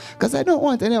you. Because I don't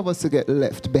want any of us to get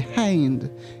left behind.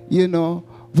 You know,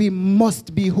 we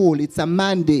must be holy. It's a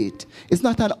mandate. It's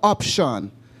not an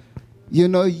option. You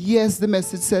know, yes, the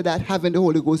message said that having the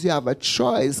Holy Ghost, you have a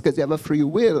choice because you have a free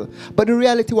will. But in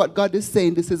reality, what God is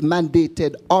saying, this is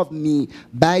mandated of me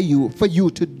by you for you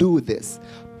to do this.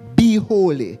 Be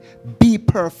holy. Be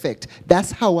perfect.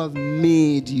 That's how I've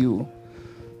made you.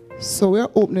 So we're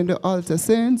opening the altar,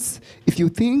 saints. If you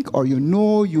think or you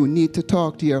know you need to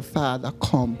talk to your Father,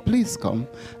 come. Please come.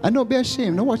 And don't be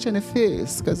ashamed. Don't watch any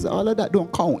face, because all of that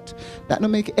don't count. That don't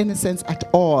make any sense at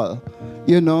all.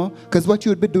 You know, because what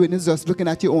you would be doing is just looking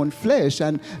at your own flesh.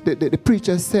 And the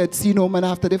preacher said, see no man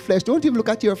after the flesh. Don't even look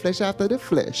at your flesh after the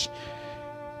flesh.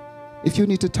 If you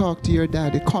need to talk to your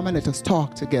daddy, come and let us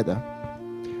talk together.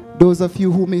 Those of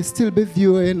you who may still be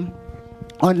viewing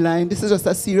online, this is just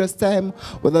a serious time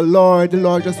with the Lord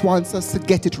just wants us to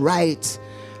get it right.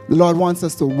 The Lord wants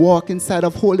us to walk inside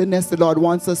of holiness. The Lord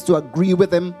wants us to agree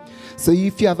with Him. So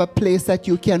if you have a place that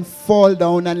you can fall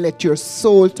down and let your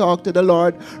soul talk to the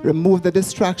Lord, remove the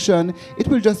distraction, it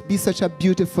will just be such a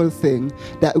beautiful thing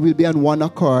that we'll be on one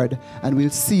accord, and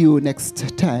we'll see you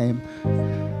next time.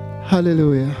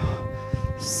 Hallelujah.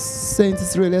 Saints,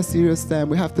 it's really a serious time.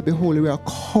 We have to be holy. We are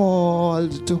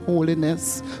called to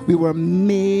holiness. We were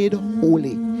made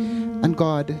holy. And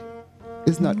God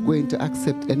is not going to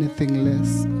accept anything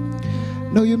less.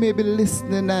 Now you may be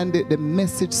listening and the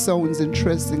message sounds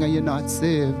interesting and you're not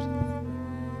saved.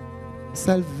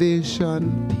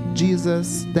 Salvation,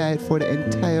 Jesus died for the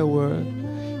entire world.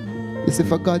 You see,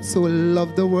 for God so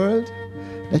loved the world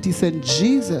that He sent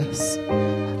Jesus.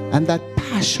 And that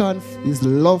passion, His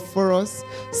love for us,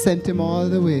 sent Him all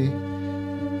the way.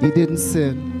 He didn't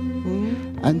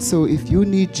sin. And so if you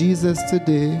need Jesus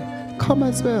today, come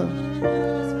as well.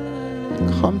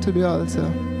 Come to the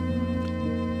altar.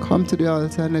 Come to the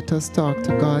altar and let us talk to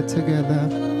God together.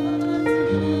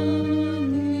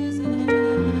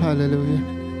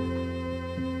 Hallelujah.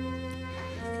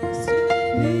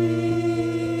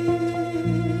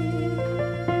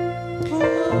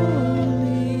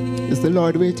 Is the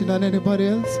Lord waiting on anybody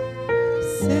else?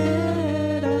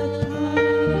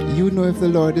 You know if the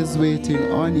Lord is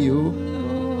waiting on you,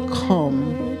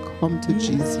 come to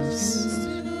Jesus.